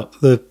something about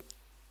the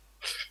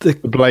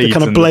blades, the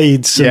kind of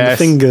blades and the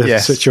finger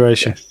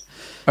situation. Yes.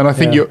 And I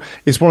think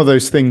it's one of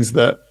those things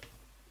that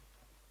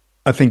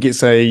I think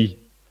it's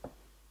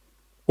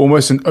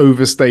almost an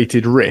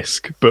overstated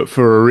risk, but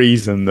for a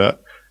reason that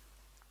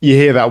you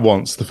hear that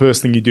once. The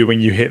first thing you do when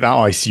you hit that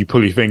ice, you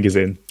pull your fingers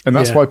in. And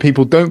that's why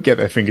people don't get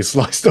their fingers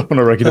sliced off on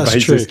a regular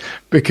basis,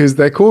 because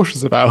they're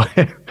cautious about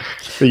it.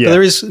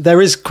 But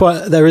there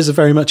is a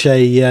very much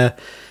a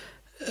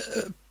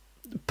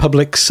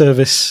public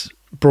service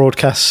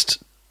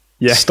broadcast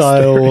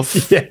style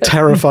of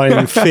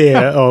terrifying fear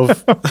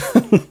of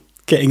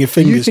getting your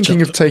fingers. Are you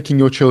thinking of taking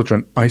your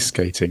children ice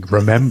skating?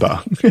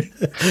 Remember,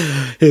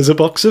 here's a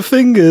box of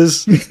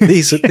fingers.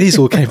 These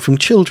all came from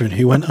children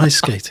who went ice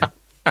skating.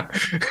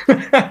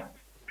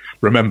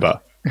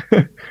 Remember,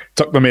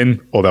 tuck them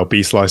in or they'll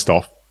be sliced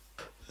off.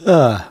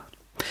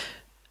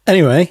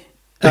 Anyway,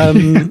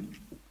 then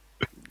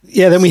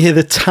we hear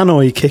the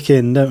tannoy kick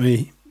in, don't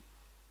we?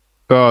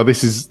 Oh,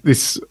 this is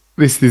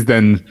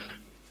then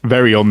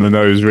very on the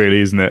nose,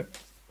 really, isn't it?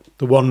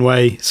 The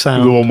one-way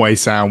sound. The one-way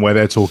sound where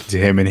they're talking to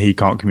him and he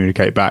can't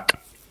communicate back.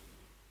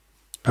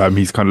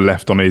 He's kind of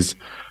left to his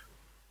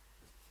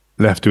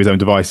own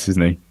devices,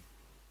 isn't he?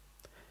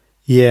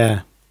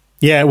 Yeah.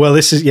 Yeah, well,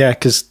 this is,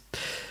 because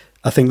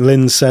I think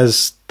Lynn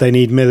says they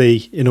need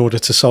Millie in order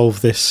to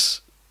solve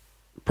this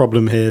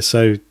problem here.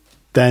 So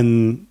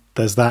then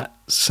there's that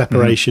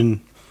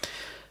separation.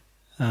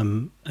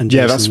 And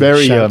Jason that's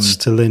very shouts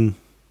to Lynn.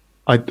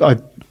 I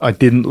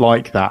didn't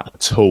like that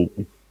at all,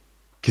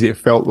 because it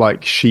felt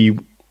like she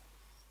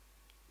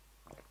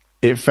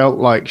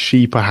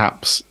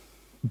perhaps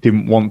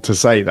didn't want to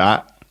say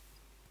that.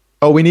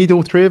 Oh, we need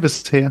all three of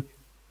us here.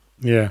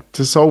 Yeah.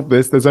 To solve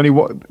this, there's only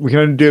we can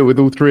only do it with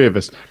all three of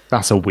us.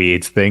 That's a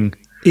weird thing.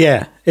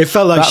 Yeah. It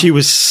felt like she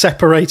was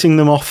separating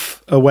them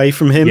off away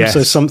from him. Yes.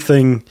 So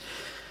something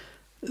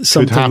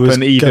could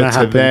happen either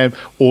to them,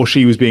 or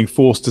she was being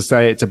forced to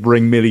say it to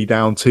bring Millie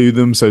down to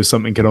them so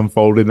something could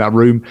unfold in that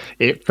room.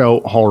 It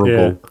felt horrible.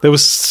 Yeah. There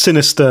was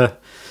sinister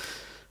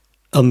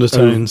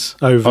undertones,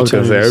 overtones. I was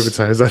going to say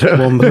overtones. I don't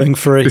know. Wombling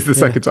free. This is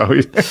the second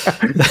time.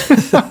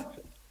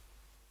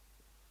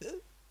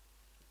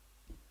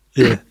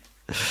 Yeah.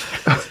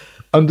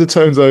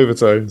 Undertones,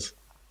 overtones.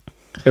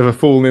 Ever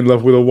fallen in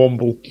love with a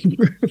womble?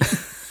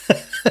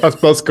 That's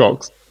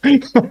Buzzcocks.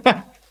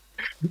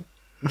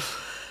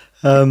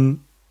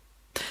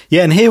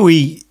 Yeah, and here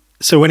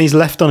so when he's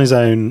left on his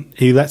own,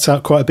 he lets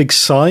out quite a big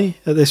sigh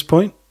at this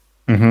point,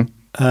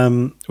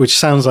 which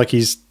sounds like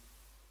he's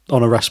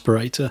on a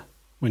respirator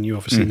when you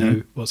obviously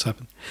know what's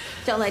happened.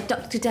 Don't let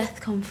Dr. Death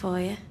come for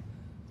you.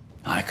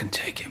 I can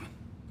take him.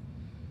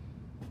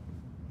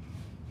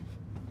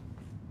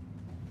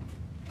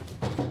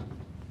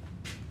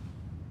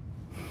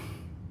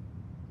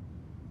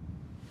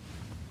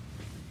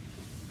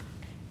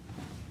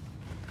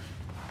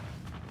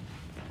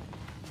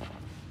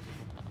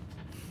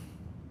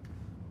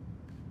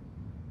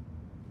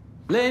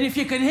 Lynn, if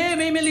you can hear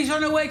me, Millie's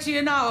on her way to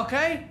you now,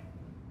 okay?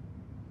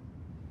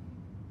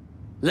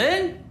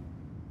 Lynn?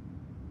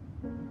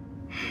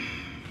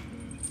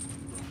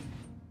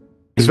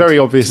 It's very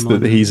obvious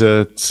that he's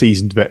a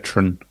seasoned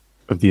veteran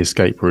of the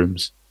escape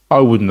rooms. I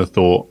wouldn't have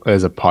thought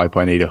there's a pipe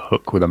I need a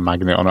hook with a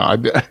magnet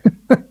on it.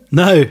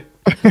 No,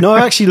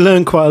 I've actually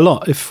learned quite a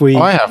lot. If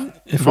I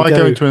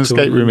go into an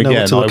escape room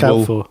again, I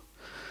will.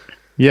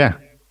 Yeah.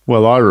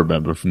 Well, I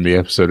remember from the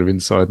episode of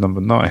Inside Number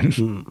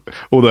 9.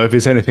 Although if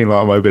it's anything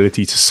like my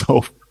ability to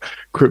solve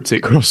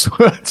cryptic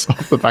crosswords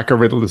off the back of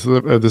Riddle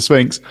of the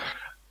Sphinx,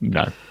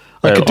 no.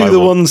 I could do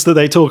the ones that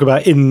they talk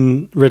about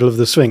in Riddle of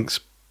the Sphinx,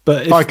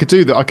 but I could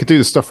do that. I could do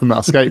the stuff from that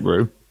escape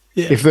room.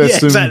 Yeah. If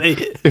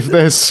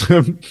there's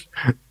some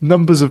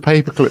numbers of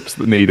paper clips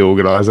that need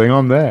organising,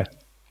 I'm there.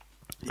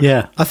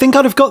 Yeah, I think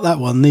I'd have got that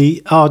one.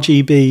 The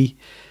RGB,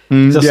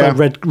 just like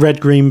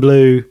red, green,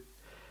 blue.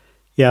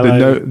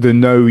 Yellow.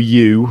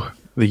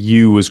 The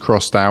U was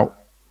crossed out.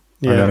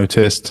 Yeah. I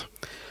noticed.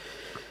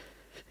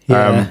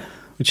 Yeah,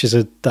 which is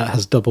that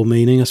has double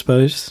meaning, I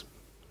suppose.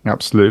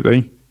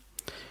 Absolutely.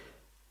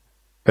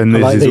 And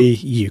this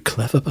is you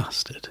clever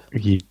bastard.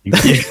 You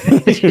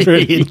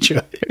really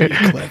enjoy it.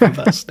 You clever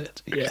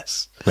bastard.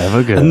 Yes,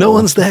 clever girl. And no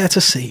one's there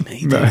to see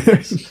me. No.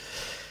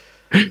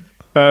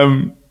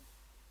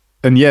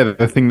 And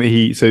the thing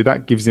that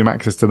that gives him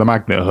access to the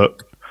magnet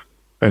hook,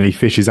 and he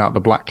fishes out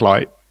the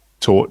blacklight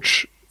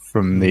torch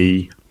from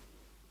the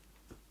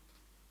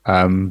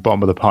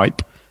bottom of the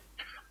pipe,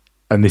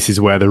 and this is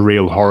where the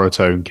real horror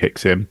tone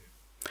kicks in.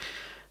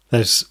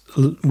 Those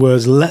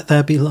words, "Let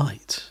there be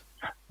light."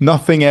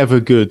 Nothing ever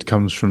good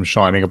comes from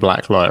shining a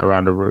black light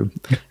around a room.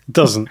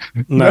 Doesn't.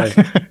 No.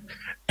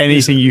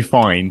 Anything you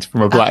find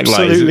from a black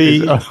light is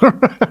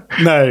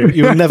no,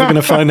 you're never going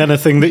to find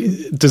anything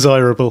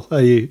desirable,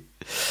 are you?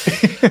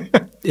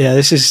 Yeah,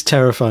 this is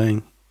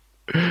terrifying.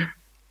 And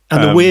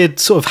the weird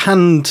sort of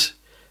hand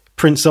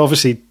prints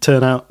obviously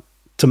turn out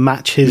to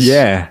match his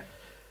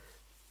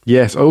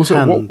Yes. Also,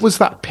 hand. what was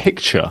that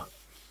picture?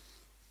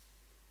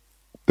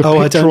 The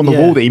I picture don't- on the yeah.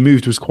 wall that he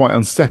moved was quite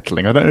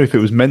unsettling. I don't know if it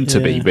was meant to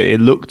be, Yeah. but it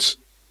looked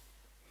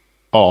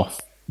off.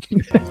 There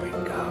we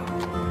go.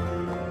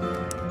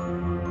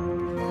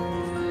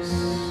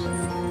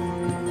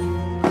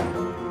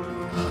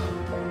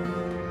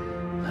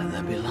 Let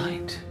there be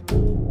light.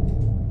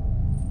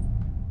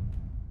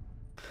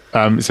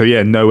 So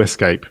yeah, no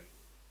escape.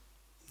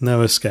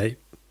 No escape.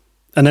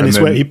 And then And it's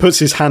then- where he puts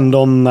his hand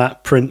on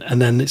that print,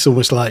 and then it's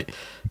almost like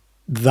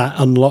that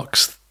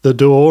unlocks the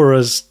door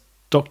as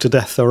Dr.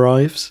 Death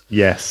arrives.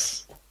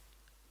 Yes.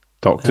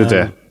 Dr.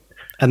 Death.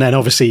 And then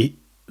obviously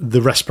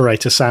the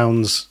respirator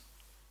sounds,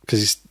 because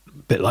he's a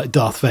bit like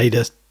Darth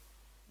Vader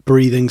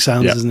breathing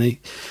sounds, Yeah. isn't he?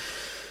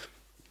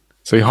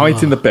 So he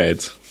hides in the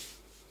bed.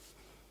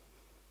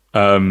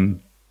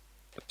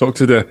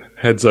 Dr. Death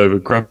heads over,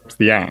 grabs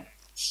the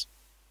axe,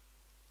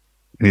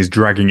 and he's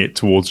dragging it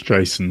towards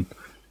Jason.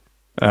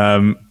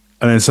 And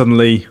then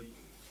suddenly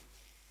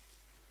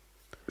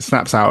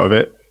snaps out of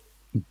it.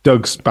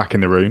 Doug's back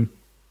in the room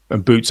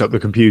and boots up the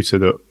computer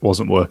that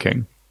wasn't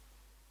working.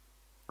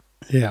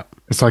 Yeah.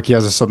 It's like he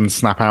has a sudden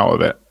snap out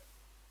of it.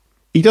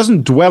 He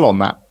doesn't dwell on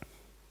that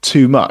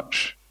too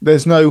much.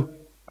 There's no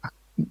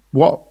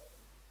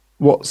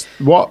what's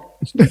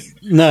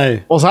No.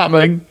 what's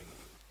happening?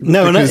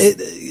 No, and Because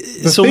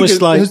it's almost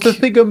figure, like... has the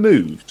figure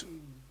moved?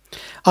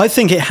 I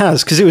think it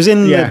has, because it was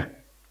in Yeah. the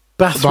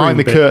bathroom Behind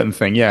the bit. curtain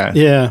thing, yeah.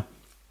 Yeah.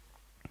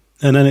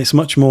 And then it's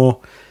much more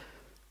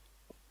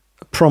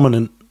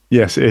prominent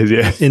Yes, it is,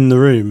 yeah. in the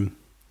room.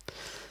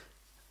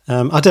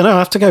 I don't know. I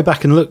have to go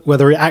back and look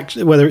whether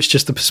it's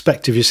just the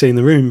perspective you see in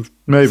the room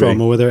Maybe. from,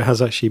 or whether it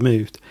has actually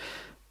moved.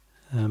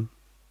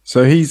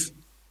 So he's,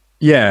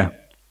 yeah.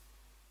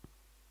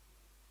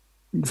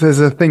 There's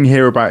a thing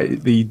here about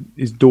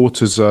his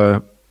daughters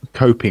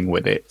coping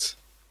with it.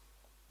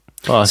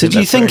 Well, I So do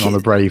they're you think putting on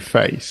a brave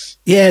face?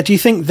 Yeah. Do you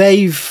think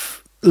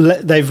they've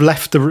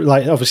left the,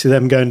 like, obviously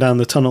them going down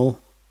the tunnel,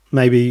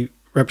 maybe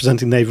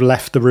representing they've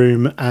left the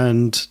room,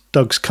 and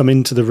Doug's come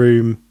into the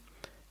room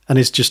and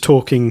is just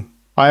talking.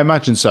 I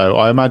imagine so.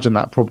 I imagine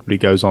that probably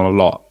goes on a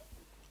lot,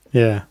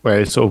 Yeah. where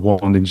they sort of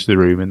wander into the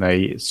room and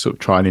they sort of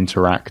try and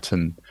interact.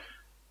 And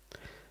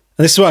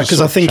And this is why, because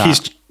I sort of think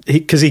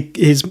chat.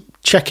 he's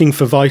checking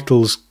for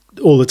vitals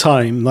all the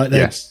time. Like,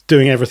 they're Yes.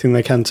 doing everything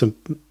they can to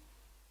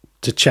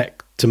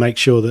check to make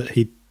sure that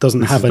he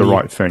doesn't This have is the any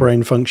right thing.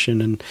 brain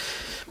function.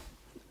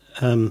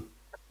 And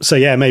so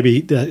yeah,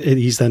 maybe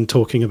he's then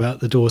talking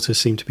about the daughters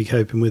seem to be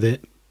coping with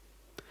it.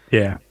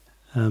 yeah,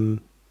 And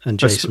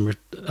Jason,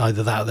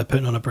 either that or they're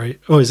putting on a brave.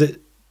 Or is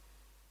it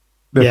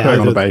they're Yeah,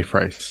 putting on a either- brave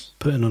face,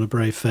 putting on a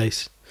brave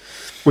face?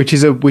 which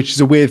is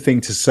a weird thing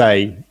to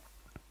say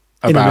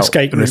In about an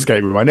escape room.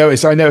 escape room. I know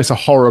it's a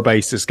horror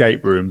based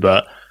escape room,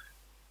 but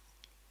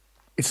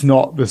it's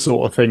not the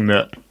sort of thing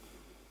that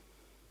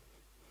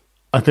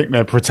I think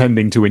they're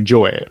pretending to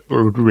enjoy it.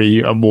 Would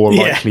be a more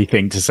Yeah. likely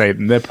thing to say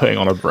than they're putting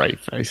on a brave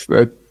face.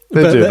 They're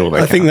But doing all they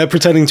I can. think they're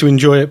pretending to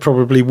enjoy it.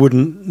 Probably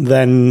wouldn't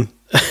then.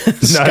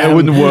 No, it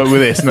wouldn't work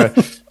with this. No,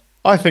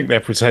 I think they're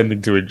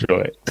pretending to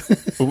enjoy it.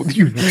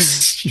 you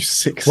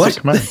sick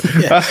man.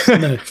 Yeah,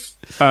 no.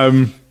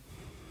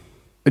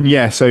 And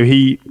yeah, so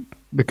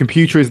the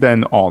computer is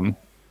then on,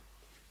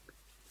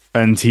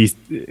 and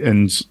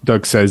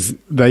Doug says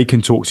they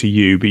can talk to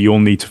you, but you'll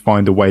need to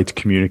find a way to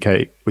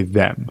communicate with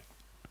them.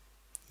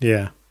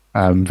 Yeah.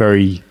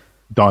 Very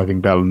Diving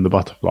Bell and the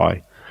Butterfly.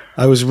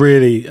 I was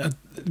really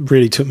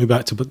took me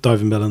back to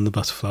Diving Bell and the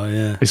Butterfly.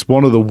 Yeah. It's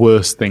one of the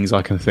worst things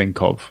I can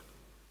think of.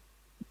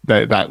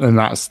 And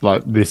that's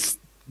like this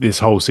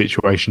whole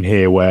situation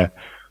here where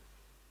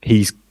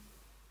he's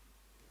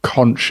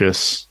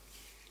conscious,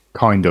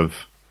 kind of,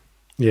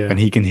 Yeah. and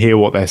he can hear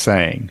what they're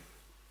saying.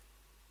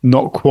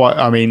 Not quite.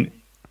 I mean,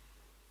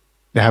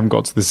 they haven't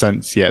got to the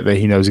sense yet that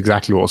he knows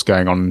exactly what's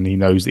going on, and he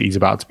knows that he's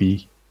about to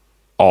be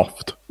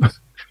offed.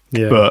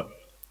 Yeah. But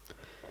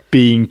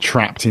being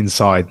trapped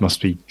inside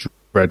must be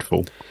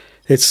dreadful.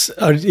 It's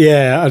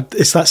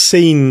it's that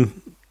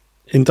scene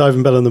in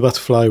Diving Bell and the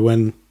Butterfly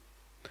when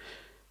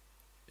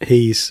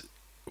he's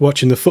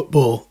watching the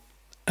football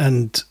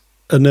and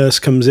a nurse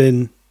comes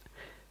in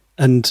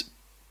and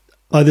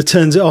either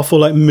turns it off or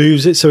like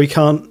moves it so he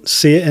can't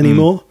see it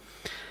anymore.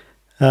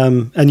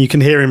 And you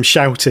can hear him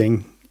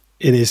shouting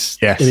in his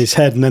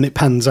head, and then it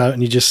pans out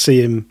and you just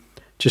see him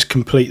just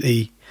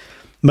completely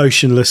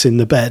motionless in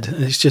the bed,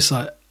 and it's just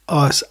like,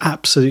 oh, it's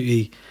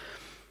absolutely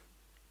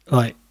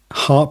like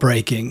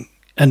heartbreaking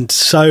and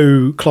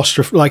so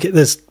claustrophobic. Like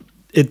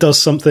it does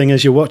something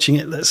as you're watching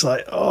it that's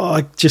like,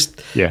 oh,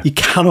 you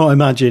cannot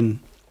imagine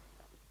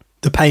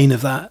the pain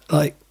of that.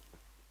 Like,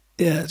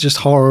 yeah, just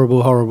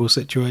horrible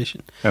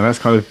situation. And that's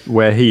kind of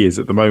where he is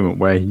at the moment,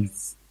 where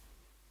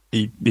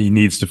he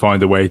needs to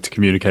find a way to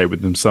communicate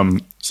with them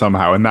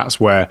somehow, and that's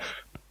where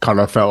kind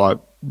of felt like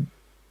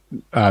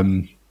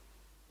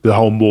the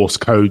whole Morse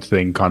code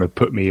thing kind of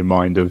put me in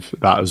mind of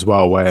that as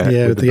well. Where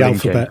with the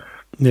blinking,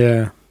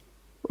 alphabet,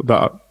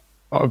 that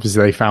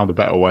obviously they found a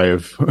better way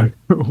of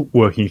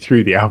working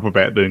through the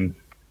alphabet than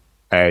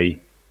A,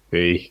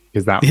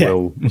 because that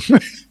will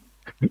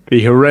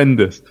be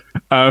horrendous.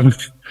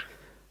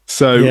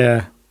 So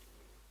yeah,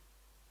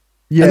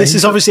 and this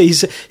is obviously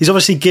he's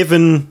obviously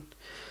given.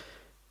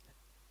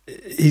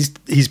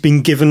 He's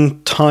been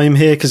given time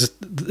here because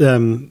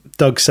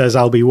Doug says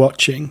I'll be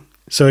watching.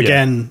 So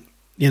again,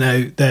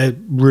 they're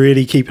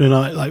really keeping an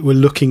eye. Like, we're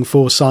looking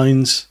for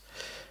signs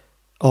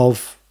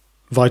of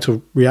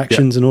vital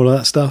reactions and all of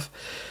that stuff.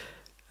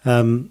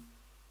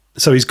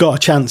 So he's got a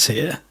chance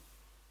here.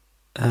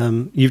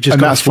 You've just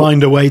got to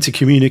find a way to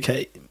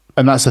communicate.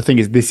 And that's the thing,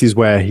 is this is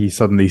where he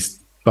suddenly,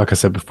 like I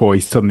said before,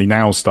 he suddenly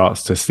now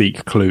starts to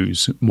seek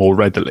clues more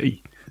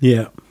readily.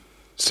 Yeah.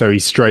 So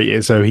he's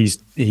straight. So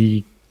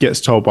he gets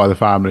told by the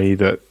family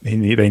that they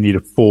need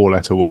a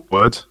 4-letter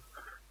word.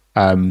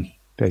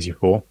 There's your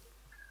 4.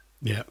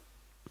 Yeah.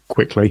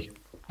 Quickly.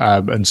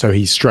 And so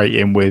he's straight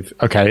in with,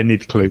 okay, I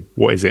need a clue.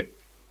 What is it?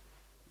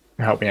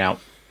 Help me out.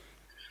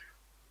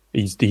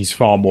 He's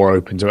far more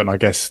open to it, and I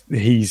guess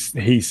he's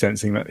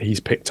sensing that he's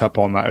picked up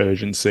on that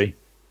urgency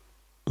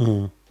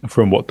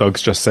from what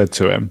Doug's just said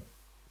to him.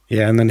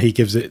 Yeah, and then he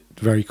gives it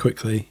very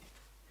quickly.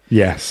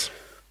 Yes.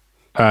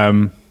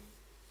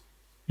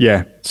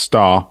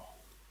 Star.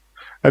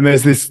 And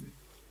there's this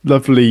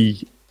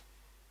lovely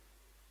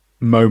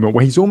moment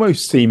where he's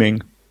almost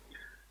seeming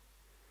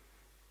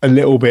a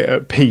little bit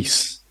at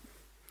peace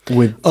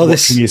with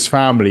watching his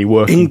family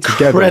working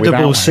together without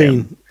incredible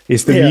scene. him.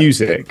 It's the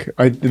music.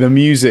 The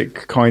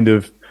music kind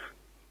of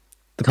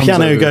the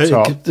piano goes.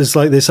 There's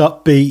like this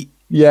upbeat,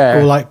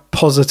 or like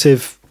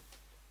positive.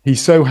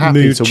 He's so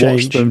happy to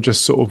change. watch them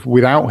just sort of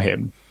without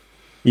him.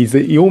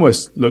 He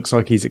almost looks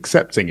like he's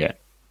accepting it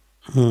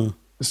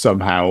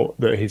somehow,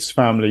 that his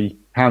family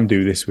can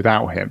do this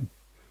without him.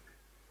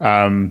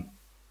 And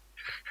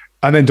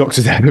then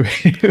Dr. Death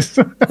appears.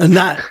 And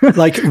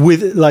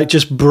that,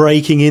 just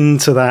breaking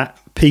into that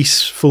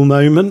peaceful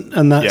moment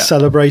and that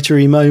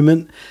celebratory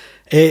moment,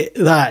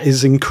 that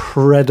is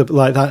incredible.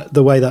 Like that,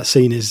 the way that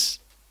scene is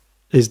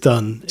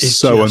done is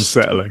so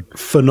unsettling,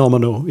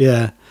 phenomenal.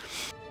 Yeah.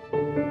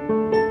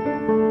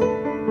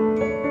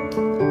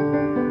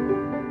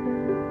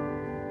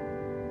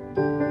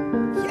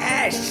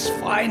 Yes,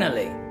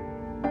 finally.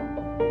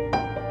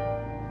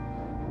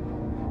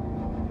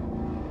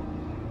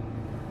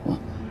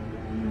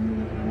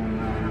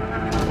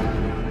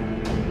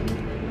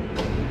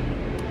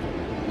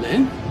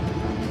 Lynn?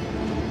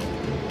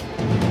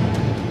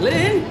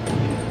 Lynn?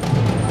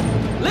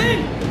 Lynn?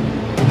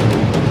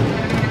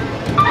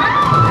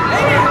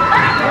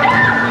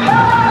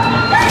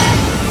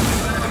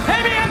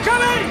 Amy, I'm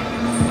coming!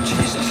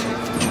 Jesus.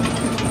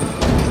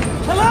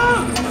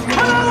 Hello?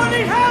 Hello, I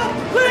need help,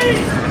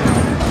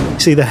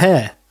 please! See the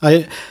hair.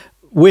 I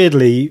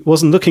weirdly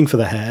wasn't looking for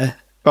the hair.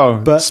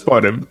 but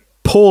spot him.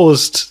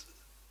 Paused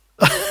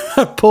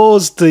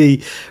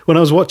when I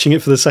was watching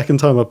it for the second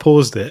time. I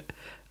paused it,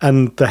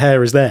 and the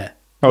hair is there.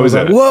 Oh, is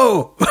it? Like,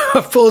 whoa!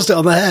 I paused it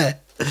on the hair.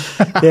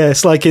 Yeah,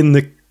 it's like in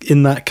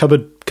that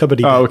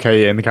cupboardy. Oh,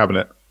 okay, yeah, in the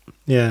cabinet.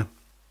 Yeah.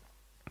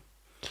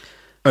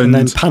 And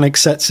then panic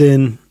sets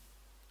in,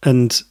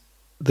 and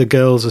the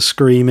girls are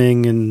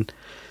screaming, and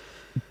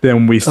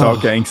then we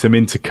start getting some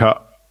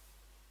intercut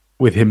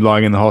with him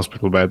lying in the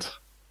hospital bed.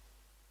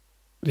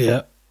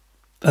 Yeah.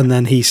 And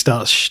then he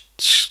starts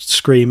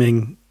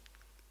screaming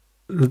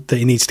that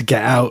he needs to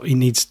get out. He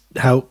needs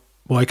help.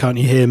 Why can't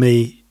you hear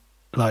me?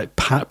 Like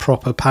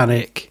proper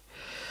panic.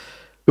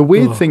 The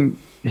weird thing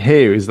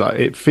here is that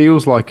it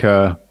feels like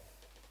a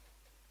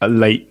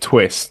late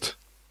twist,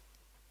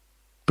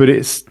 but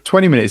it's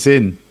 20 minutes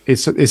in.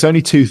 It's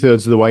only 2/3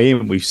 of the way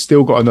in. We've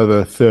still got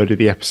another third of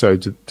the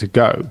episode to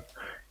go.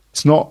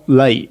 It's not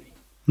late.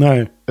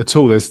 No. At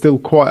all. There's still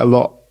quite a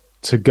lot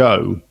to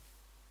go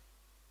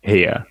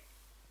here.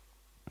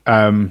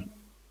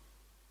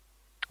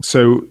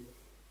 So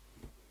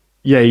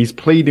yeah, he's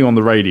pleading on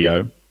the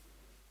radio,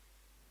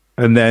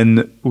 and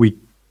then we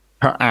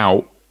cut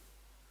out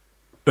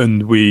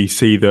and we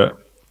see that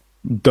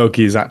Doug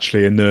is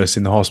actually a nurse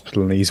in the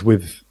hospital, and he's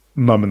with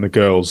Mum and the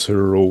girls, who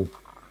are all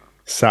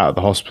sat at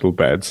the hospital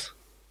beds.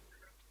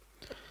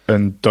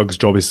 And Doug's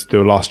job is to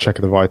do a last check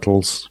of the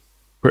vitals,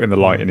 putting the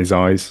light in his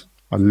eyes.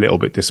 A little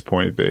bit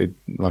disappointed that,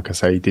 like I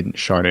say, he didn't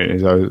shine it in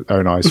his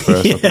own eyes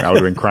first. I think that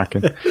would have been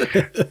cracking.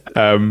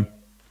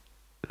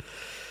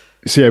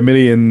 So yeah,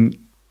 Millie and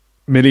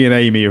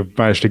Amy have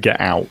managed to get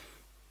out,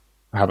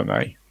 haven't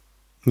they?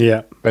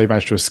 Yeah. They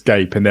managed to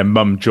escape, and then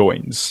Mum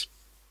joins.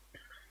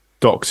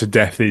 Dr.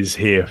 Death is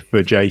here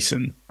for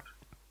Jason.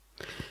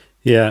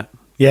 Yeah.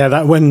 Yeah,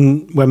 that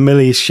when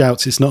Millie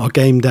shouts, "It's not a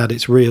game, Dad,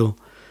 it's real."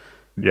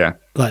 Yeah.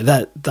 Like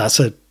that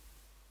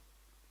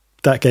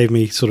gave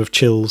me sort of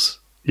chills.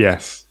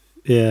 Yes.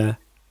 Yeah.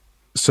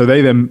 So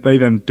they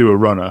then do a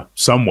runner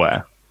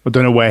somewhere. I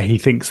don't know where he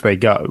thinks they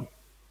go.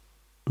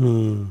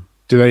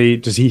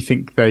 Does he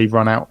think they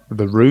run out of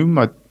the room?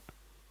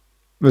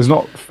 There's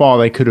not far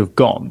they could have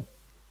gone.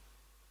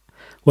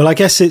 Well, I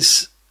guess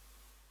it's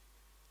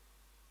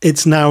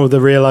now the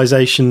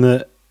realization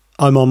that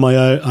I'm on my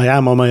own. I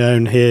am on my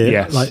own here.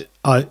 Yes. Like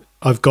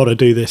I've got to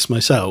do this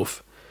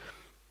myself.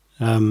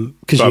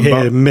 Because you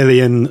hear a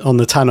million on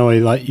the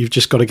tannoy, like, you've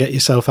just got to get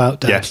yourself out,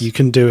 Dad. Yes. You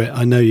can do it.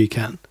 I know you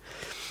can.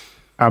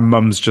 And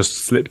Mum's just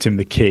slipped him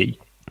the key.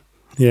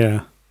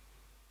 Yeah.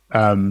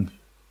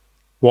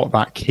 What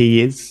that key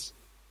is,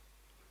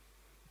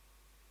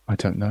 I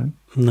don't know.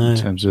 No. In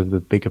terms of the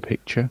bigger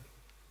picture.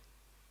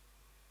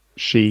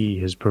 She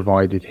has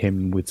provided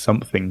him with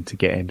something to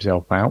get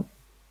himself out.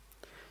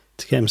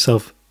 To get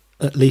himself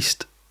at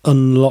least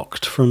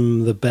unlocked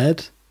from the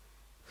bed.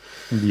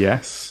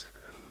 Yes.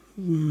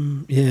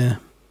 Yeah.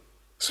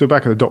 So we're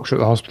back at the doctor at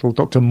the hospital.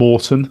 Dr.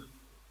 Morton.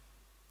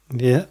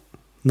 Yeah.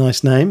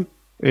 Nice name.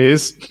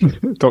 Is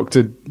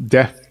Dr.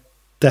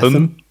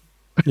 Deatham.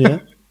 Yeah.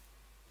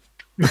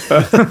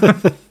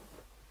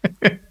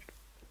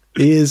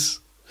 He is.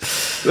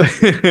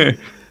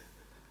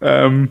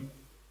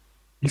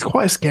 He's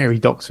quite a scary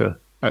doctor,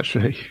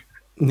 actually.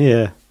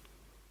 Yeah.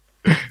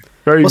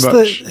 Very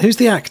much. Who's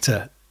the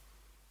actor?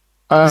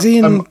 Is he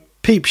in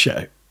Peep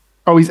Show?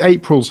 Oh, he's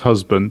April's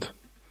husband.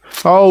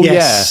 Oh,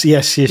 yes,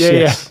 yeah.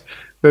 Yes.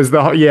 There's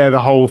the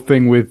whole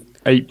thing with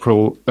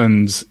April,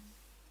 and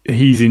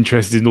he's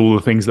interested in all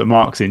the things that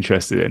Mark's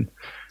interested in.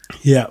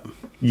 Yeah.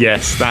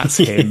 Yes, that's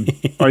him.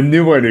 I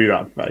knew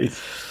that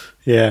face.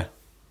 Yeah.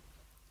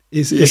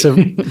 It's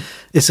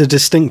a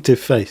distinctive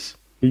face.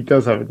 He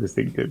does have a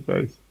distinctive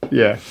face.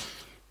 Yeah.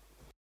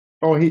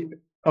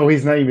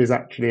 His name is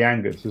actually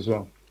Angus as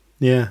well.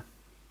 Yeah.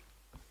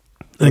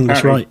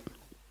 Angus Wright.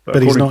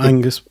 But he's not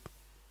Angus.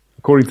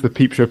 According to the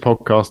Peep Show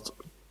podcast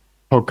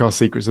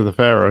Secrets of the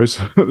Pharaohs,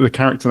 the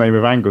character name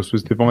of Angus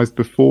was devised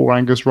before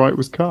Angus Wright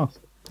was cast.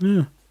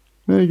 Yeah.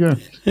 There you go.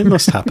 It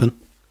must happen.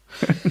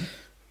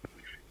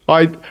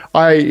 I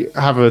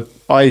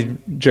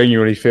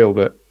genuinely feel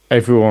that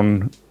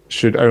everyone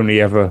should only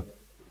ever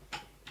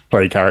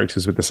play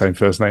characters with the same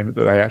first name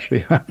that they actually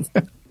have.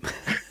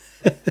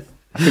 I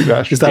think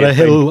that is that a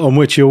hill on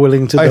which you're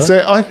willing to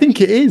die? I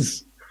think it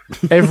is.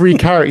 Every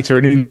character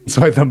in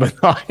Inside Number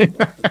 9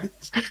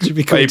 should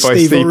be played by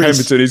Steve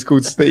Pemberton is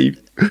called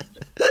Steve.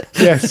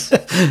 Yes.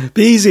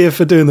 Be easier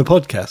for doing the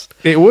podcast.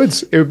 It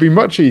would be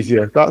much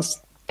easier.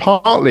 That's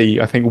partly,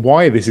 I think,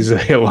 why this is a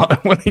hill I'm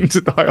willing to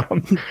die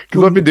on.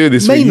 Because I've been doing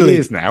this for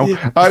years now.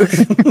 Yeah.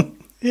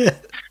 Yeah.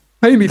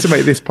 Mainly to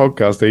make this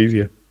podcast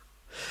easier.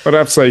 But I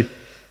have to say,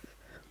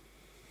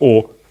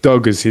 or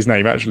Doug, as his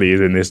name actually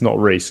is in this, not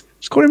Reese.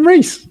 Just call him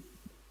Reese.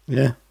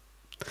 Yeah.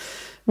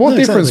 What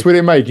difference would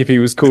it make if he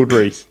was called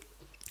Reese?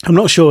 I'm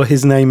not sure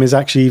his name is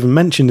actually even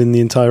mentioned in the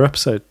entire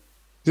episode.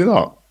 Is it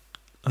not?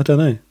 I don't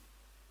know.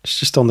 It's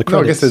just on the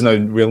credits. No, I guess there's no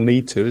real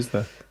need to, is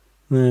there?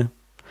 Yeah.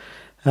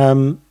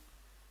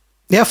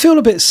 I feel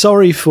a bit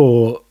sorry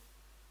for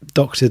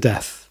Dr.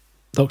 Death,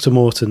 Dr.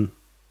 Morton.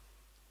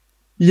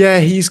 Yeah,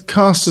 he's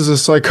cast as a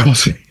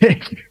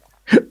psychotic,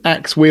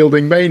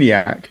 axe-wielding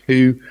maniac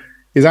who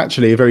is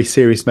actually a very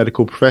serious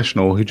medical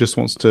professional who just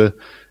wants to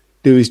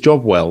do his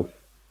job well.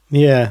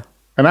 Yeah.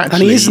 And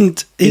actually, he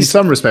isn't, in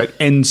some respect,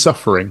 end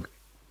suffering.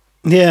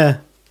 Yeah.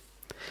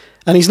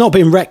 And he's not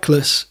being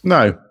reckless.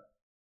 No.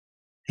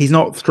 He's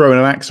not throwing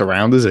an axe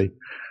around, is he?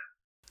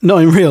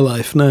 Not in real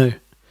life, no.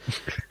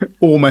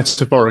 Or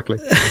metaphorically.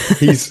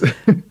 He's...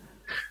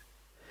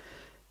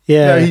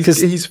 Yeah, no,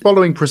 he's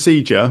following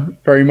procedure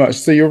very much.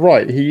 So you're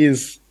right. He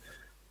is...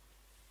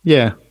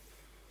 Yeah.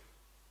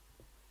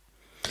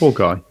 Poor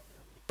guy.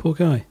 Poor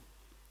guy.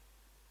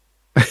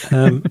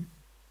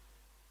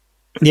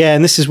 Yeah,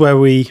 and this is where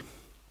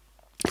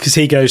because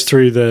he goes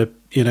through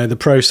the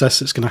process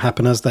that's going to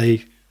happen as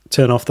they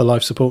turn off the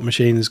life support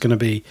machine. There's going to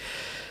be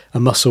a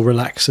muscle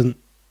relaxant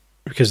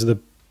because of the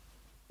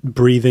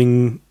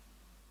breathing,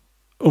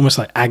 almost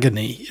like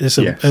agony. It's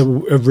a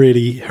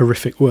really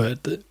horrific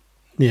word.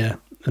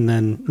 And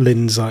then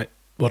Lynn's like,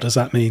 what does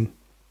that mean?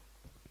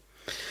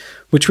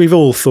 Which we've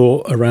all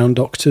thought around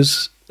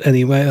doctors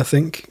anyway, I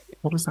think.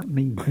 What does that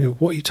mean?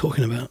 What are you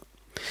talking about?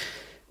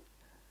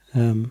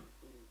 And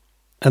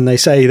they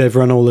say they've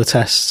run all the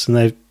tests and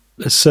they're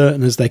as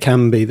certain as they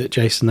can be that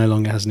Jason no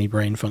longer has any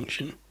brain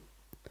function.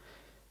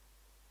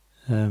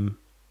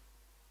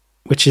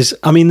 Which is,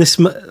 I mean,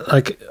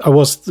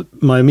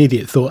 my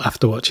immediate thought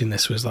after watching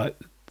this was like,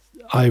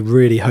 I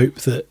really hope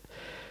that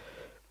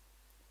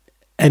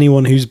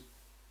anyone who's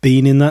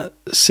been in that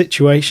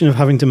situation of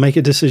having to make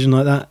a decision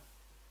like that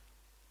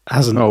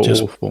hasn't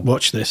awful.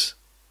 Watched this,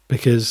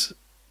 because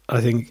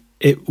I think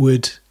it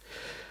would,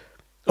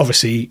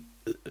 obviously,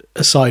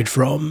 aside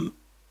from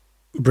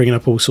bringing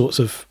up all sorts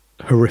of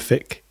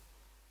horrific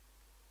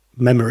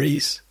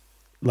memories,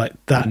 like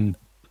that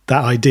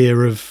idea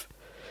of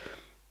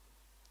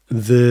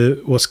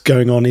what's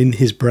going on in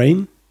his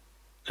brain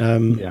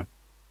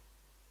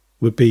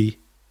would be,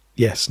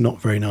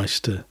 not very nice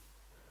to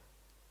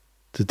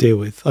deal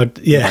with.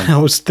 I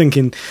was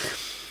thinking,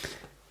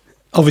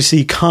 obviously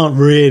you can't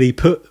really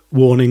put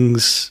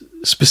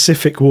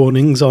specific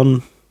warnings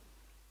on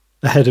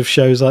ahead of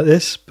shows like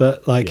this,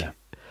 but that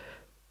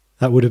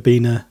would have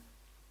been a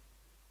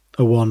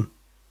one.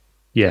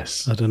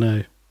 Yes. I don't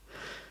know.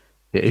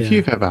 Yeah, if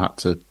you've ever had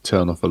to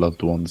turn off a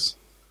loved one's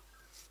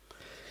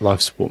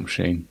life support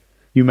machine,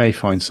 You may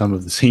find some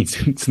of the scenes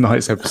in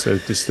tonight's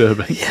episode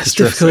disturbing. Yeah, it's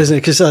difficult, isn't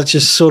it? Because that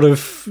just sort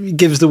of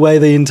gives away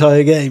the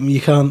entire game. You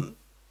can't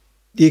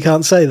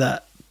say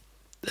that.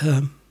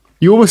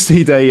 You almost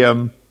need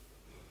a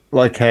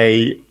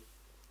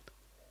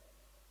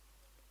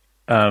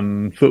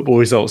football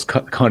results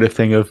kind of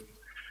thing of.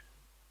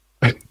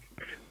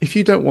 If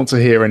you don't want to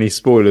hear any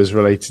spoilers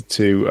related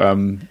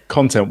to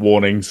content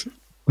warnings,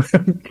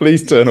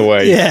 please turn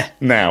away. Yeah.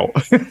 Now.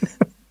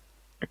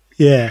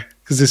 Yeah,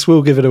 because this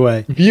will give it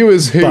away.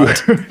 Viewers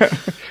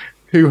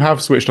who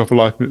have switched off a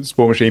live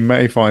sport machine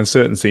may find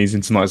certain scenes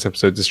in tonight's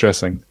episode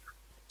distressing.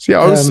 So yeah,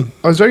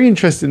 I was very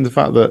interested in the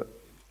fact that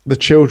the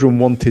children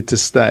wanted to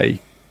stay,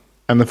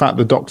 and the fact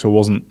the Doctor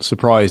wasn't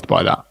surprised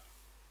by that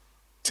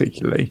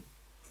particularly.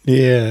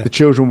 Yeah, the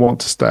children want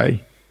to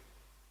stay.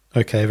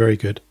 Okay, very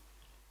good.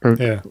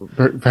 Yeah,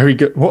 very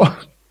good.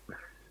 What?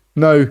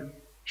 No,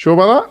 sure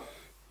about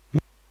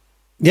that?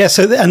 Yeah.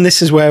 So, and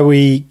this is where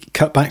we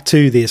cut back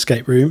to the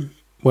escape room,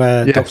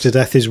 where Dr.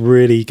 Death is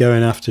really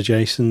going after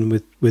Jason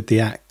with the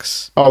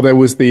axe. Oh, there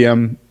was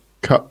the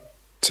cut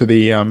to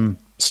the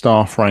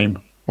star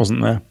frame,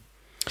 wasn't there?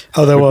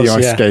 Oh, there was the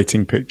ice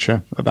skating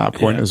picture at that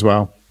point as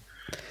well.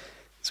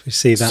 So we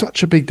see that.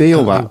 Such a big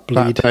deal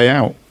that day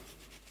out.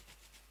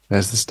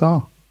 There's the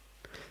star.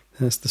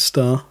 There's the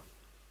star.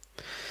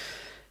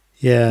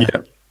 Yeah.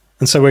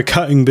 And so we're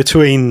cutting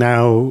between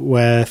now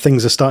where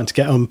things are starting to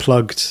get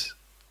unplugged.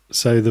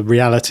 So the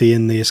reality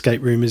in the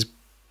escape room is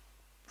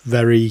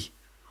very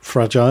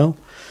fragile.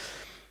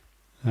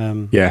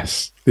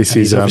 Yes. This is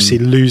he's obviously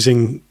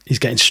losing, he's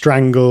getting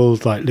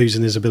strangled, like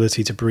losing his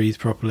ability to breathe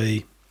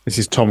properly. This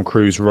is Tom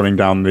Cruise running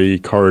down the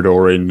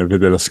corridor in the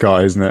Vanilla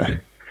Sky, isn't it?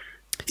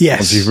 Yes.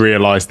 Once you've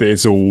realised that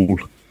it's all,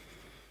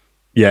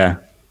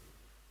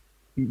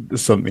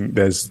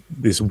 there's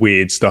this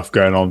weird stuff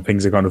going on.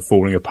 Things are kind of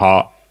falling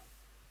apart.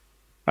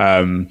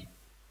 And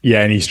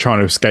he's trying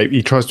to escape.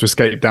 He tries to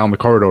escape down the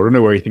corridor. I don't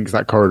know where he thinks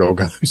that corridor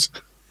goes.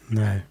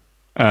 No.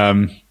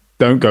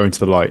 Don't go into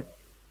the light.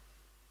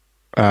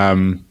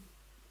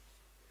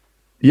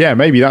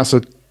 Maybe it's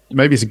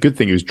a good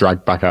thing he was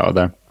dragged back out of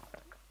there.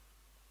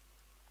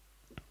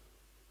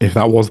 If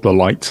that was the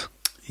light.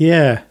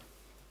 Yeah.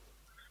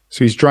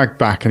 So he's dragged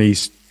back and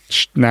he's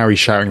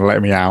shouting,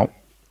 let me out.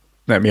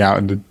 Let me out.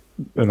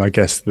 And I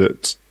guess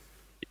that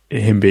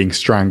him being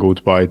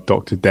strangled by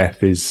Dr.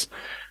 Death is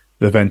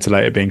the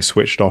ventilator being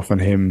switched off and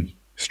him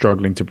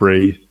struggling to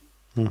breathe.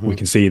 Mm-hmm. We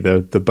can see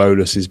the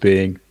bolus is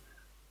being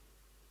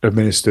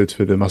administered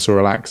for the muscle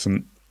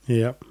relaxant.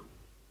 Yeah.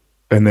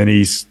 And then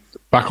he's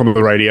back on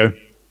the radio.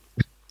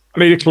 I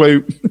need a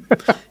clue.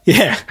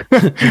 Yeah.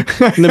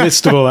 In the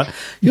midst of all that.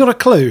 You got a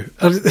clue?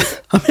 I'm in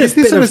a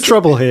bit of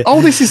trouble here. Oh,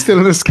 this is still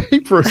an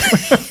escape room.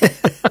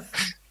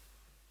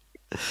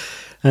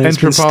 And it's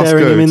been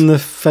staring him in the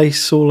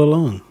face all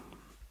along.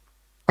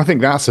 I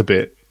think that's a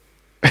bit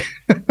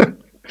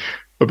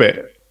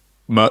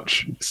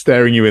much,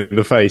 staring you in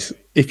the face.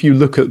 If you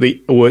look at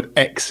the word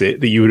exit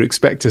that you would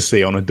expect to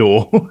see on a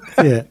door.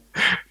 Yeah.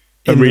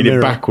 And read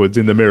it backwards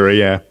in the mirror,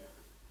 yeah.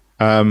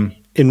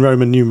 In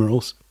Roman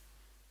numerals.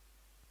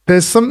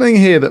 There's something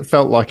here that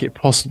felt like it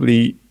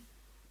possibly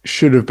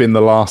should have been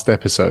the last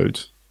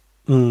episode.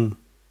 Mm.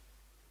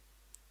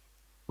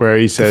 Where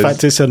he says... In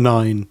fact, it's a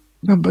 9.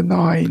 Number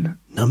 9.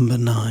 Number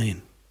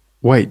 9.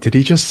 Wait, did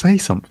he just say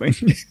something?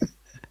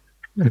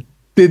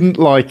 Didn't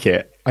like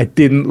it. I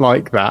didn't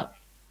like that.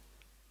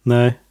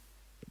 No.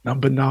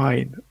 Number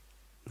 9.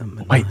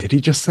 Number 9. Wait, did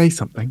he just say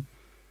something?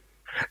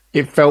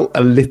 It felt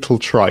a little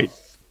trite.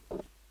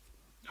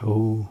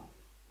 Oh.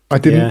 I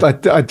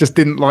just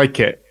didn't like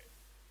it.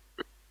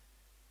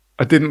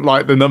 I didn't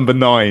like the number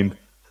 9.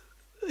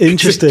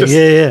 Interesting.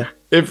 Yeah.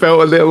 It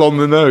felt a little on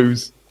the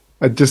nose.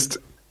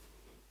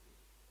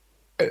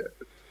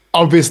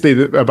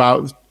 Obviously,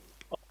 about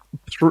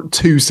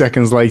 2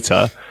 seconds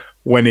later,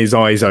 when his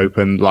eyes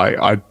opened, like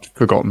I'd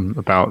forgotten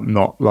about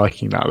not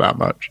liking that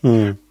much.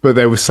 Mm. But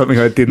there was something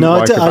I didn't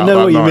like about that. I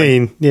know what you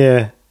mean.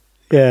 Yeah.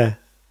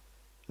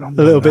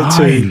 Number a little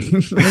 9.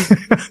 Bit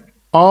too.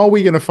 Are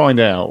we going to find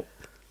out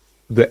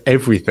that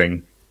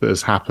everything that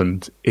has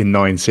happened in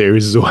 9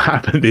 series has all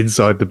happened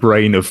inside the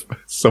brain of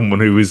someone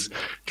who was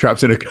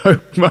trapped in a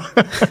coma?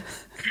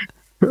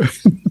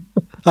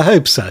 I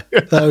hope so.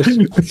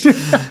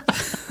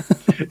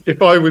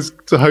 If I was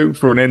to hope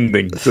for an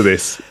ending to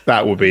this,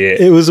 that would be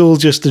it. It was all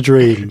just a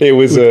dream.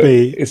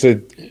 It's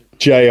a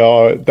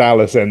J.R.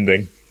 Dallas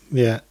ending.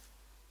 Yeah.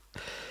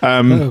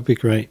 That would be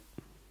great.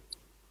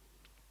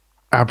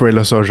 Abre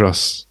los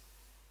ojos.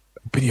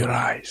 Open your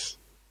eyes.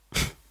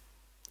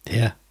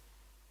 Yeah.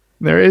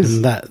 There is.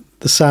 And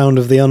the sound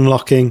of the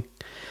unlocking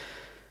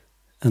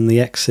and the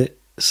exit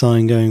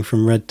sign going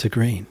from red to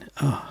green.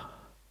 Oh,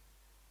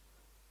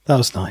 that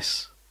was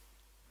nice.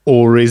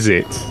 Or is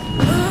it?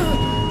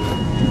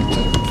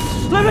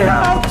 Let me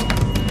out!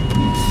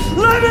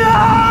 Let me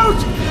out!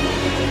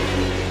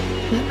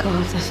 Let go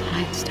of the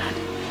slides, Dad.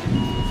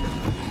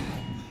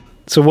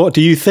 So what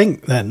do you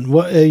think then?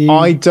 What are you...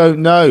 I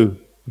don't know.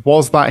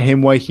 Was that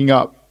him waking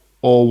up,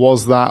 or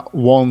was that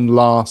one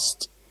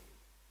last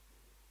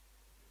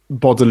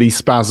bodily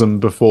spasm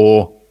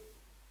before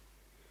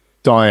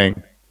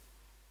dying.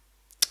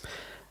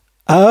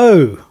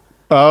 Oh.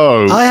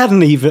 Oh. I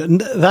hadn't even...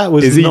 That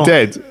was Is he not...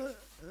 dead?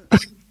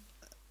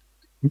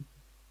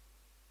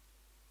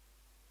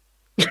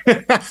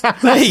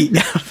 Mate,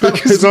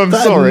 Because I'm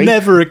sorry.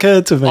 never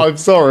occurred to me. I'm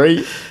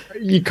sorry.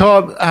 You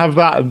can't have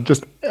that and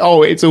just...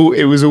 Oh, it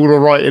was all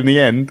right in the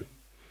end.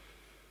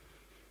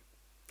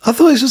 I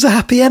thought this was a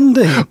happy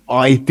ending.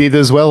 I did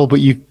as well,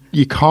 but you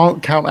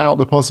can't count out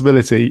the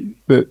possibility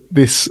that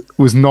this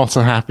was not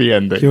a happy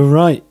ending. You're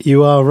right.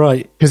 You are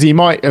right. Because he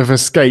might have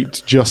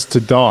escaped just to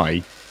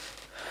die.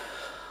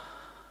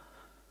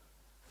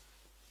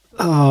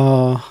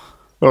 Oh.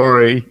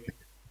 Sorry.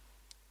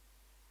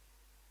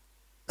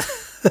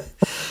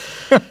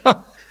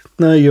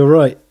 No, you're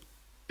right.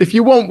 If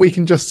you want, we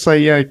can just say,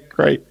 yeah,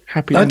 great,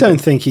 happy ending. I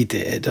don't think he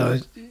did.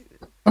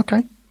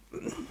 Okay.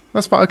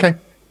 That's fine, okay.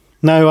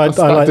 No, I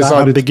like that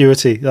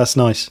ambiguity. That's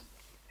nice.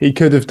 He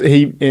could have...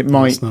 It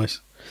might... That's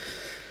nice.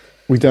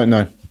 We don't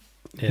know.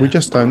 Yeah. We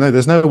just don't know.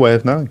 There's no way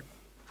of knowing.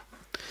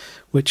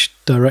 Which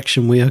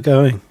direction we are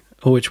going,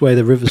 or which way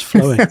the river's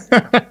flowing.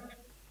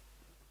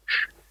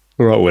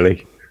 All right,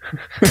 Willie.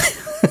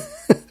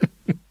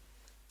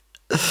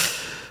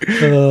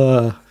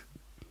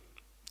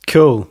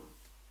 Cool.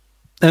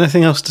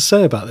 Anything else to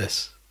say about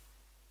this?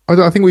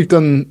 I think we've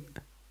done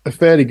a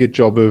fairly good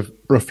job of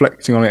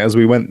reflecting on it as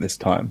we went this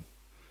time.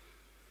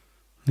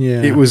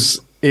 Yeah.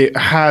 It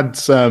had,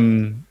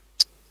 that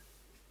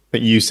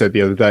you said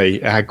the other day,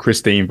 it had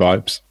Christine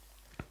vibes.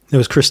 There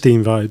was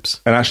Christine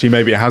vibes. And actually,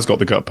 maybe it has got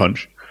the gut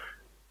punch.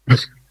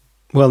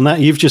 Well, now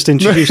you've just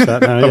introduced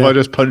that now. Have Yeah. I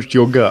just punched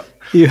your gut?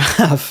 You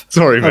have.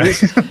 Sorry,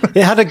 mate.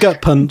 It had a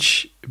gut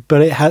punch,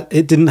 but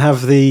it didn't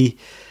have the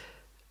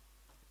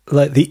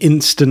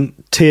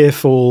instant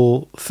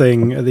tearfall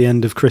thing at the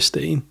end of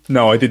Christine.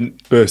 No, I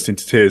didn't burst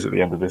into tears at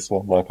the end of this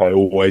one, like I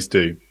always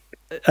do.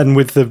 And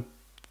with the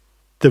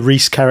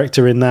Reese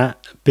character in that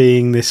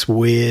being this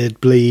weird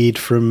bleed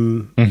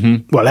from...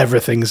 Mm-hmm. Well,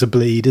 everything's a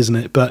bleed, isn't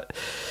it? But,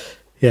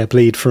 yeah,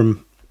 bleed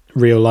from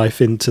real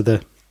life into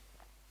the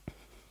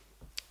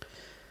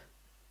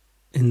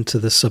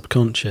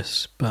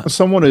subconscious. But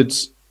Someone had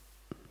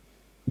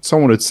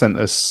sent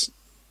us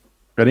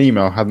an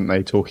email, hadn't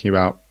they, talking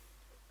about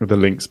the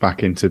links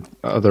back into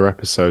other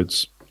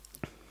episodes.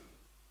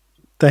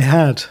 they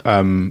had.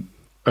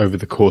 Over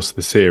the course of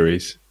the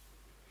series.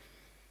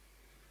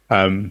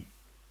 And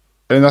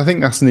I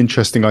think that's an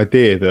interesting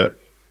idea, that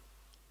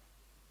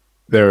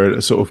there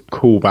are sort of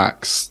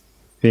callbacks,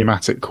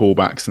 thematic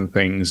callbacks and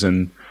things.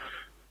 And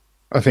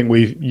I think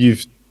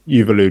you've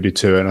alluded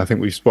to, and I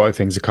think we've spotted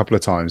things a couple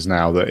of times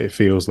now, that it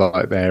feels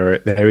like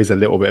there is a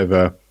little bit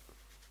of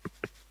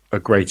a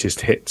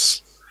greatest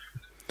hits.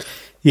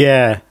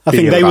 Yeah, I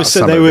think they were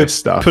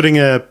putting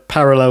a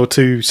parallel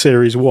to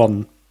Series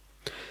 1.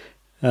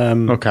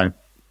 Okay.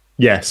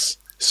 Yes.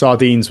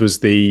 Sardines was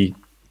the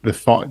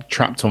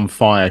trapped on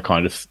fire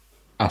kind of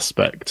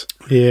aspect.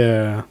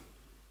 Yeah.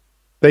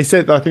 They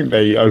said, I think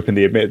they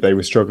openly admitted they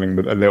were struggling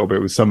with a little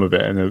bit with some of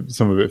it, and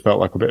some of it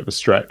felt like a bit of a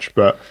stretch.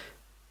 But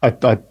I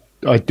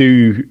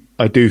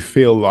do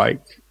feel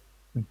like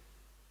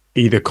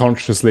either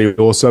consciously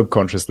or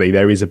subconsciously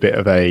there is a bit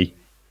of a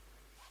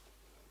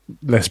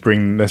let's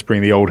bring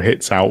the old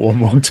hits out one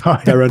more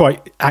time. There are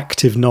quite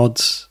active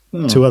nods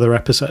to other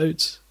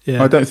episodes.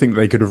 Yeah. I don't think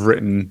they could have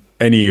written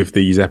any of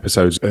these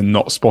episodes and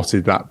not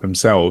spotted that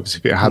themselves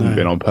if it hadn't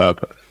been on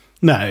purpose.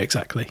 No,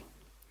 exactly.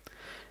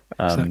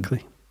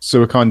 Exactly. So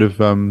we're kind of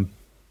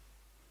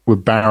we're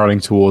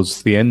barreling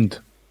towards the end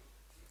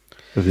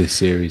of this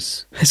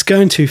series. It's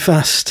going too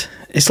fast.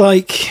 It's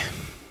like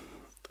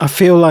I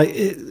feel like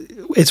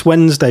it's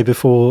Wednesday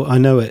before I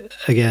know it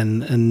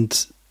again,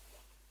 and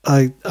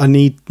I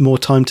need more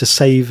time to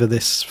savour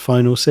this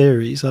final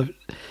series.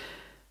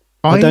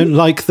 I don't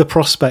like the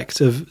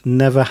prospect of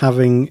never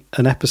having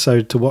an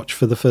episode to watch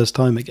for the first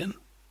time again.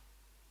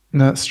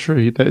 That's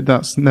true.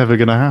 That's never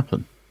going to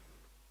happen.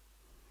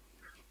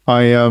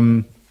 I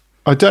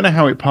don't know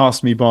how it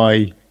passed me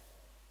by,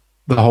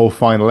 the whole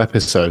final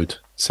episode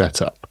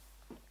setup.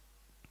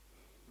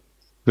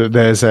 That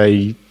there's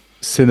a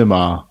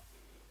cinema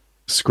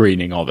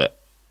screening of it.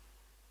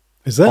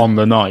 Is there? On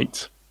the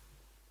night.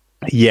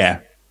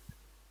 Yeah.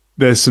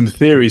 There's some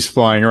theories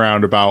flying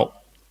around about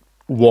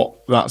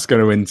what that's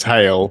going to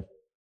entail.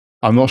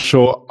 I'm not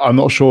sure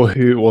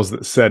who it was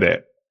that said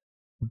it,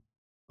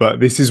 but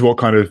this is what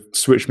kind of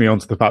switched me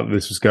onto the fact that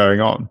this was going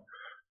on,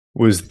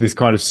 was this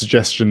kind of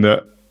suggestion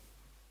that,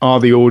 are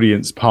the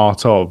audience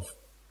part of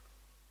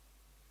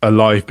a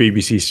live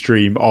BBC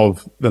stream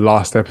of the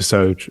last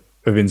episode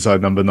of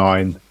Inside Number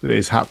 9 that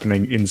is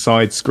happening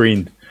inside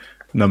screen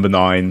number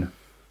 9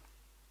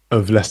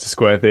 of Leicester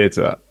Square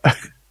Theatre?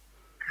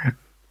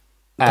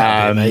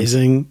 That'd be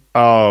amazing.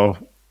 Oh,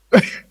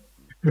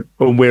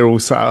 and we're all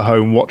sat at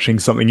home watching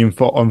something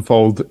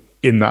unfold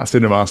in that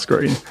cinema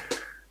screen.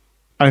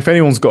 And if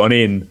anyone's got an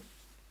in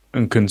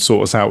and can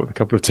sort us out with a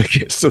couple of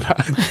tickets to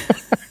that,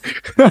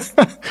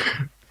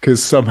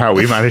 because somehow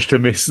we managed to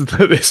miss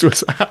that this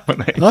was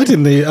happening.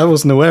 I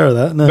wasn't aware of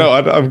that. No,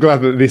 I'm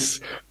glad that this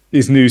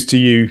is news to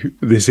you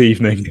this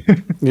evening.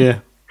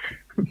 Yeah.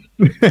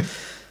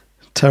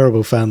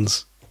 Terrible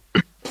fans.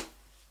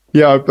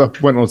 Yeah, I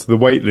went onto the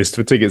wait list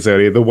for tickets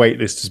earlier. The wait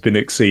list has been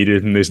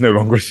exceeded and there's no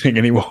longer a thing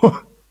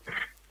anymore.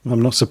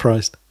 I'm not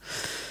surprised.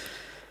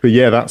 But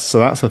yeah, that's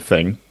a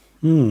thing.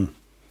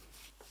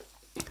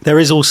 There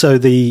is also on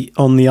the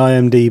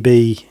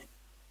IMDb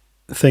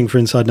thing for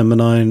Inside Number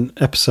 9,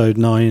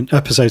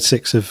 episode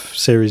 6 of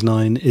Series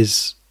 9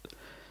 is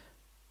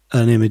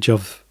an image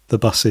of the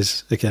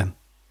buses again.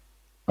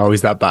 Oh,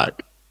 is that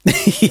back?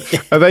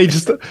 Yeah.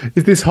 Is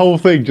this whole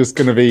thing just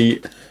going to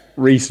be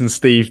Reese and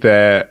Steve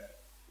there?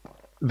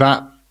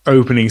 That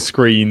opening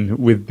screen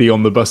with the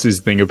on the buses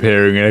thing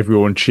appearing and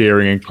everyone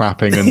cheering and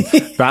clapping, and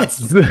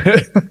that's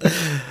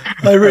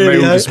I really and they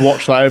will just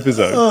watch that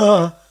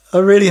episode. I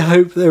really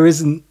hope there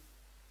isn't,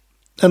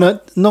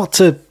 and not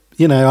to,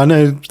 I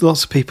know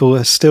lots of people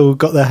have still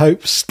got their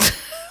hopes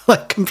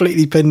like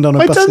completely pinned on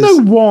buses. I don't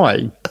know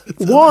why.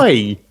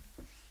 Why?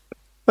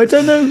 I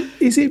don't know.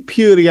 Is it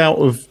purely out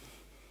of?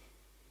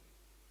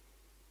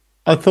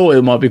 I thought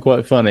it might be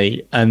quite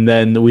funny, and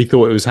then we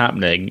thought it was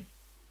happening.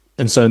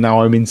 And so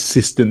now I'm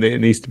insistent that it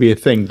needs to be a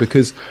thing,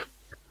 because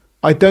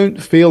I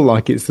don't feel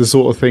like it's the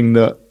sort of thing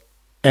that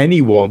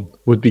anyone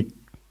would be.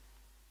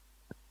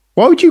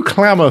 Why would you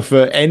clamour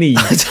for any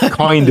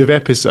kind of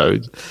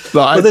episode?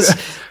 Like, well,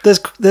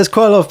 there's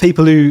quite a lot of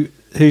people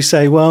who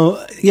say,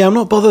 well, yeah, I'm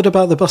not bothered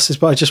about the buses,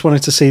 but I just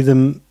wanted to see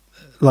them,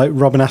 like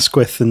Robin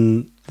Asquith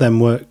and them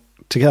work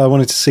together. I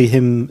wanted to see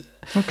him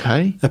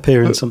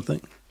appear in something.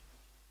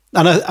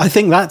 And I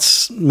think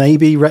that's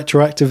maybe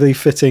retroactively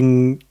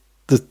fitting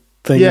the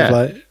thing of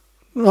like,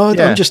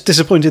 I'm just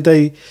disappointed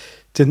they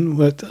didn't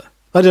work.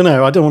 I don't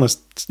know. I don't want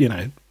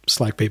to,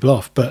 slag people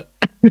off, but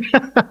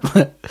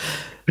it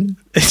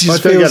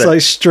just feels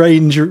like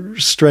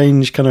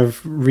strange kind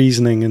of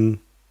reasoning and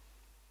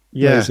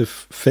ways of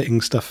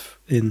fitting stuff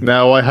in.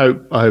 No, I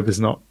hope it's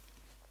not.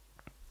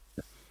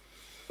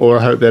 Or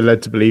I hope they're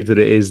led to believe that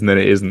it is and then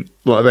it isn't.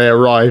 Like they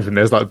arrive and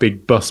there's like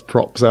big bus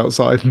props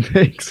outside and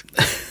things.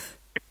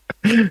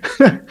 And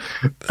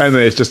then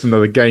it's just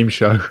another game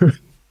show.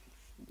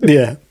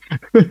 Yeah.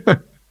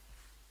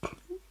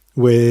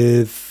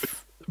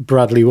 With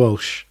Bradley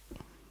Walsh.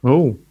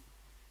 Oh.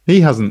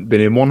 He hasn't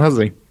been in one, has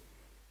he?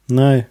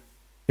 No.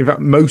 In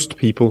fact, most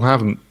people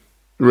haven't,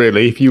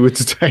 really, if you were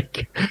to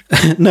take...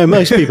 No,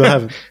 most people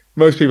haven't.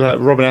 Most people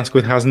haven't. Robin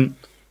Asquith hasn't.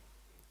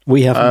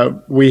 We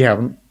haven't. We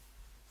haven't.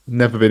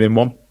 Never been in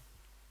one.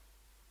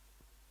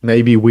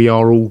 Maybe we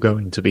are all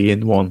going to be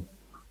in one.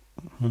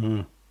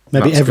 Mm-hmm.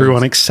 Maybe that's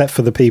everyone except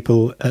for the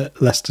people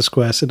at Leicester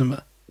Square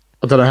Cinema.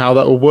 I don't know how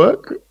that will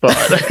work, but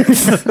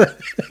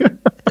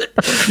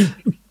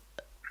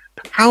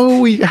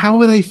how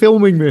are they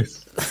filming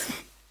this?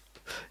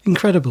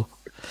 Incredible.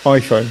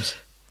 iPhones.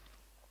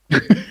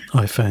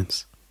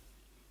 iPhones.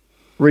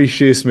 Reece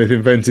Shearsmith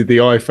invented the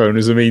iPhone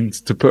as a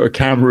means to put a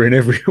camera in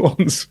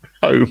everyone's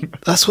home.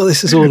 That's what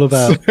this is all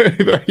about. So,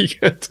 very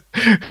good.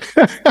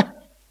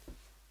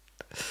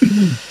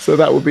 So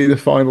that would be the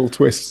final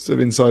twists of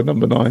Inside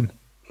Number 9.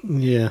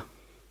 Yeah.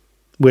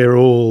 We're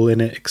all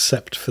in it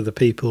except for the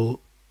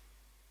people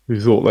who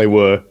thought they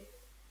were.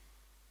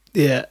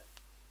 Yeah.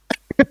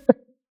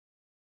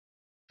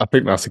 I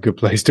think that's a good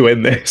place to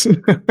end this.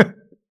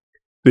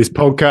 This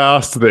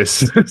podcast,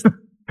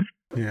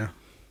 Yeah.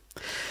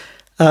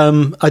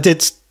 I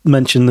did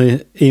mention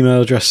the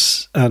email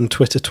address and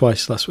Twitter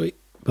twice last week,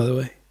 by the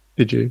way.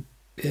 Did you?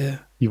 Yeah.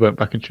 You went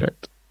back and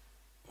checked?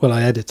 Well,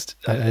 I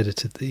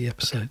edited the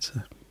episode,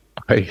 so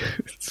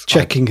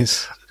checking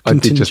is a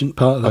contingent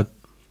part of that.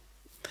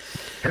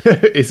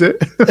 Is it?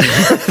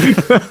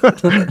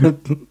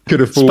 Could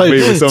have fooled me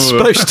with some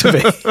of it.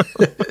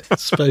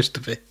 Supposed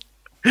to be.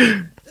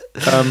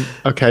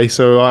 Okay,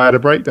 so I had a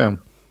breakdown.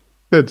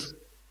 Good.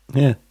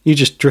 Yeah, you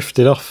just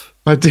drifted off.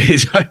 I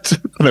did. I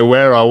don't know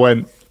where I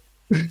went.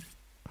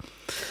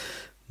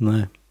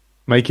 No.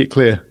 Make it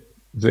clear.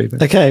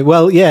 Okay,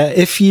 well, yeah,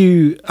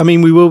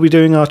 we will be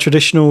doing our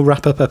traditional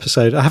wrap-up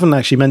episode. I haven't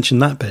actually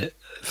mentioned that bit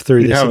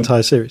through this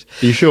entire series.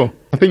 Are you sure?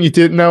 I think you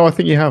did. No, I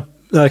think you have.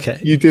 Okay.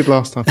 You did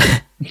last time.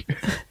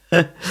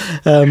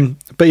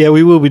 But yeah,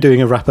 we will be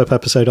doing a wrap-up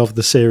episode of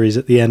the series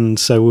at the end,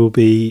 so we'll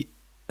be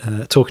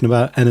talking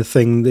about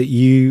anything that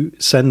you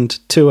send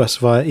to us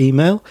via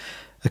email,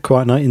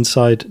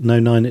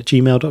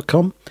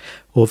 aquietnightinside09@gmail.com,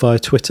 or via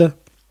Twitter.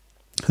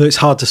 So it's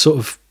hard to sort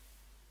of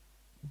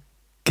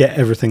get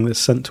everything that's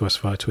sent to us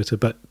via Twitter,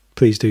 but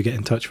please do get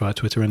in touch via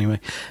Twitter anyway,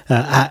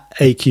 at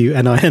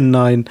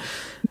AQNIN9.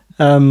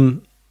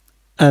 And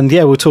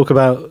yeah, we'll talk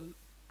about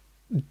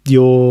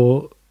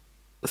your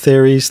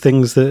theories,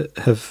 things that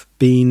have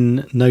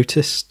been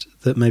noticed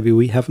that maybe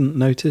we haven't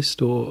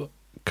noticed, or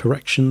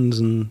corrections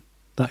and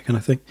that kind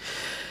of thing.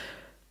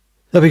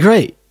 That'd be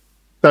great.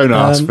 Don't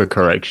ask for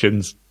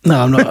corrections. No,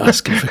 I'm not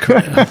asking for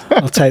corrections.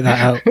 I'll take that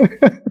out.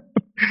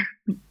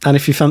 And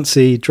if you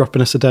fancy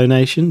dropping us a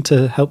donation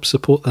to help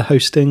support the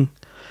hosting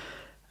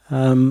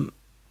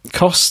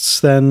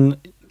costs, then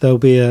there'll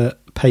be a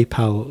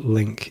PayPal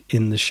link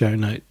in the show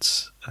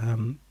notes.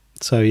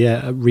 So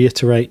yeah,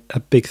 reiterate a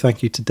big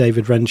thank you to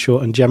David Renshaw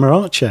and Gemma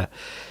Archer,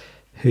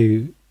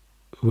 who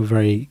were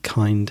very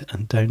kind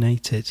and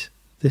donated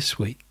this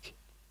week.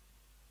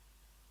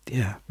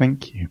 Yeah.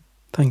 Thank you.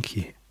 Thank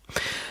you.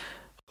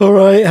 All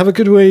right, have a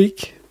good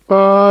week.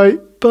 Bye.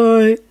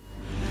 Bye.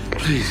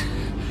 Please,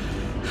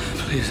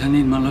 I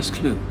need my last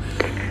clue.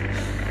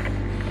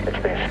 It's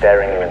been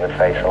staring you in the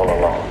face all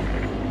along.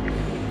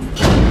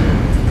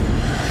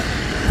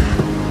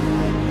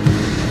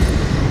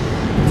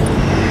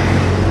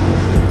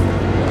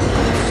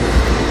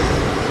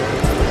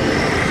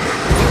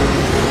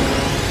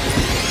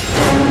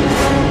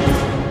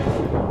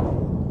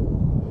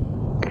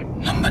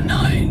 Number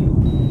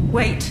 9.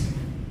 Wait.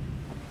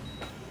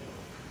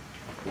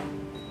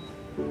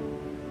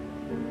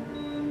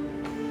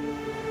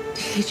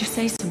 Did he just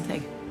say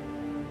something?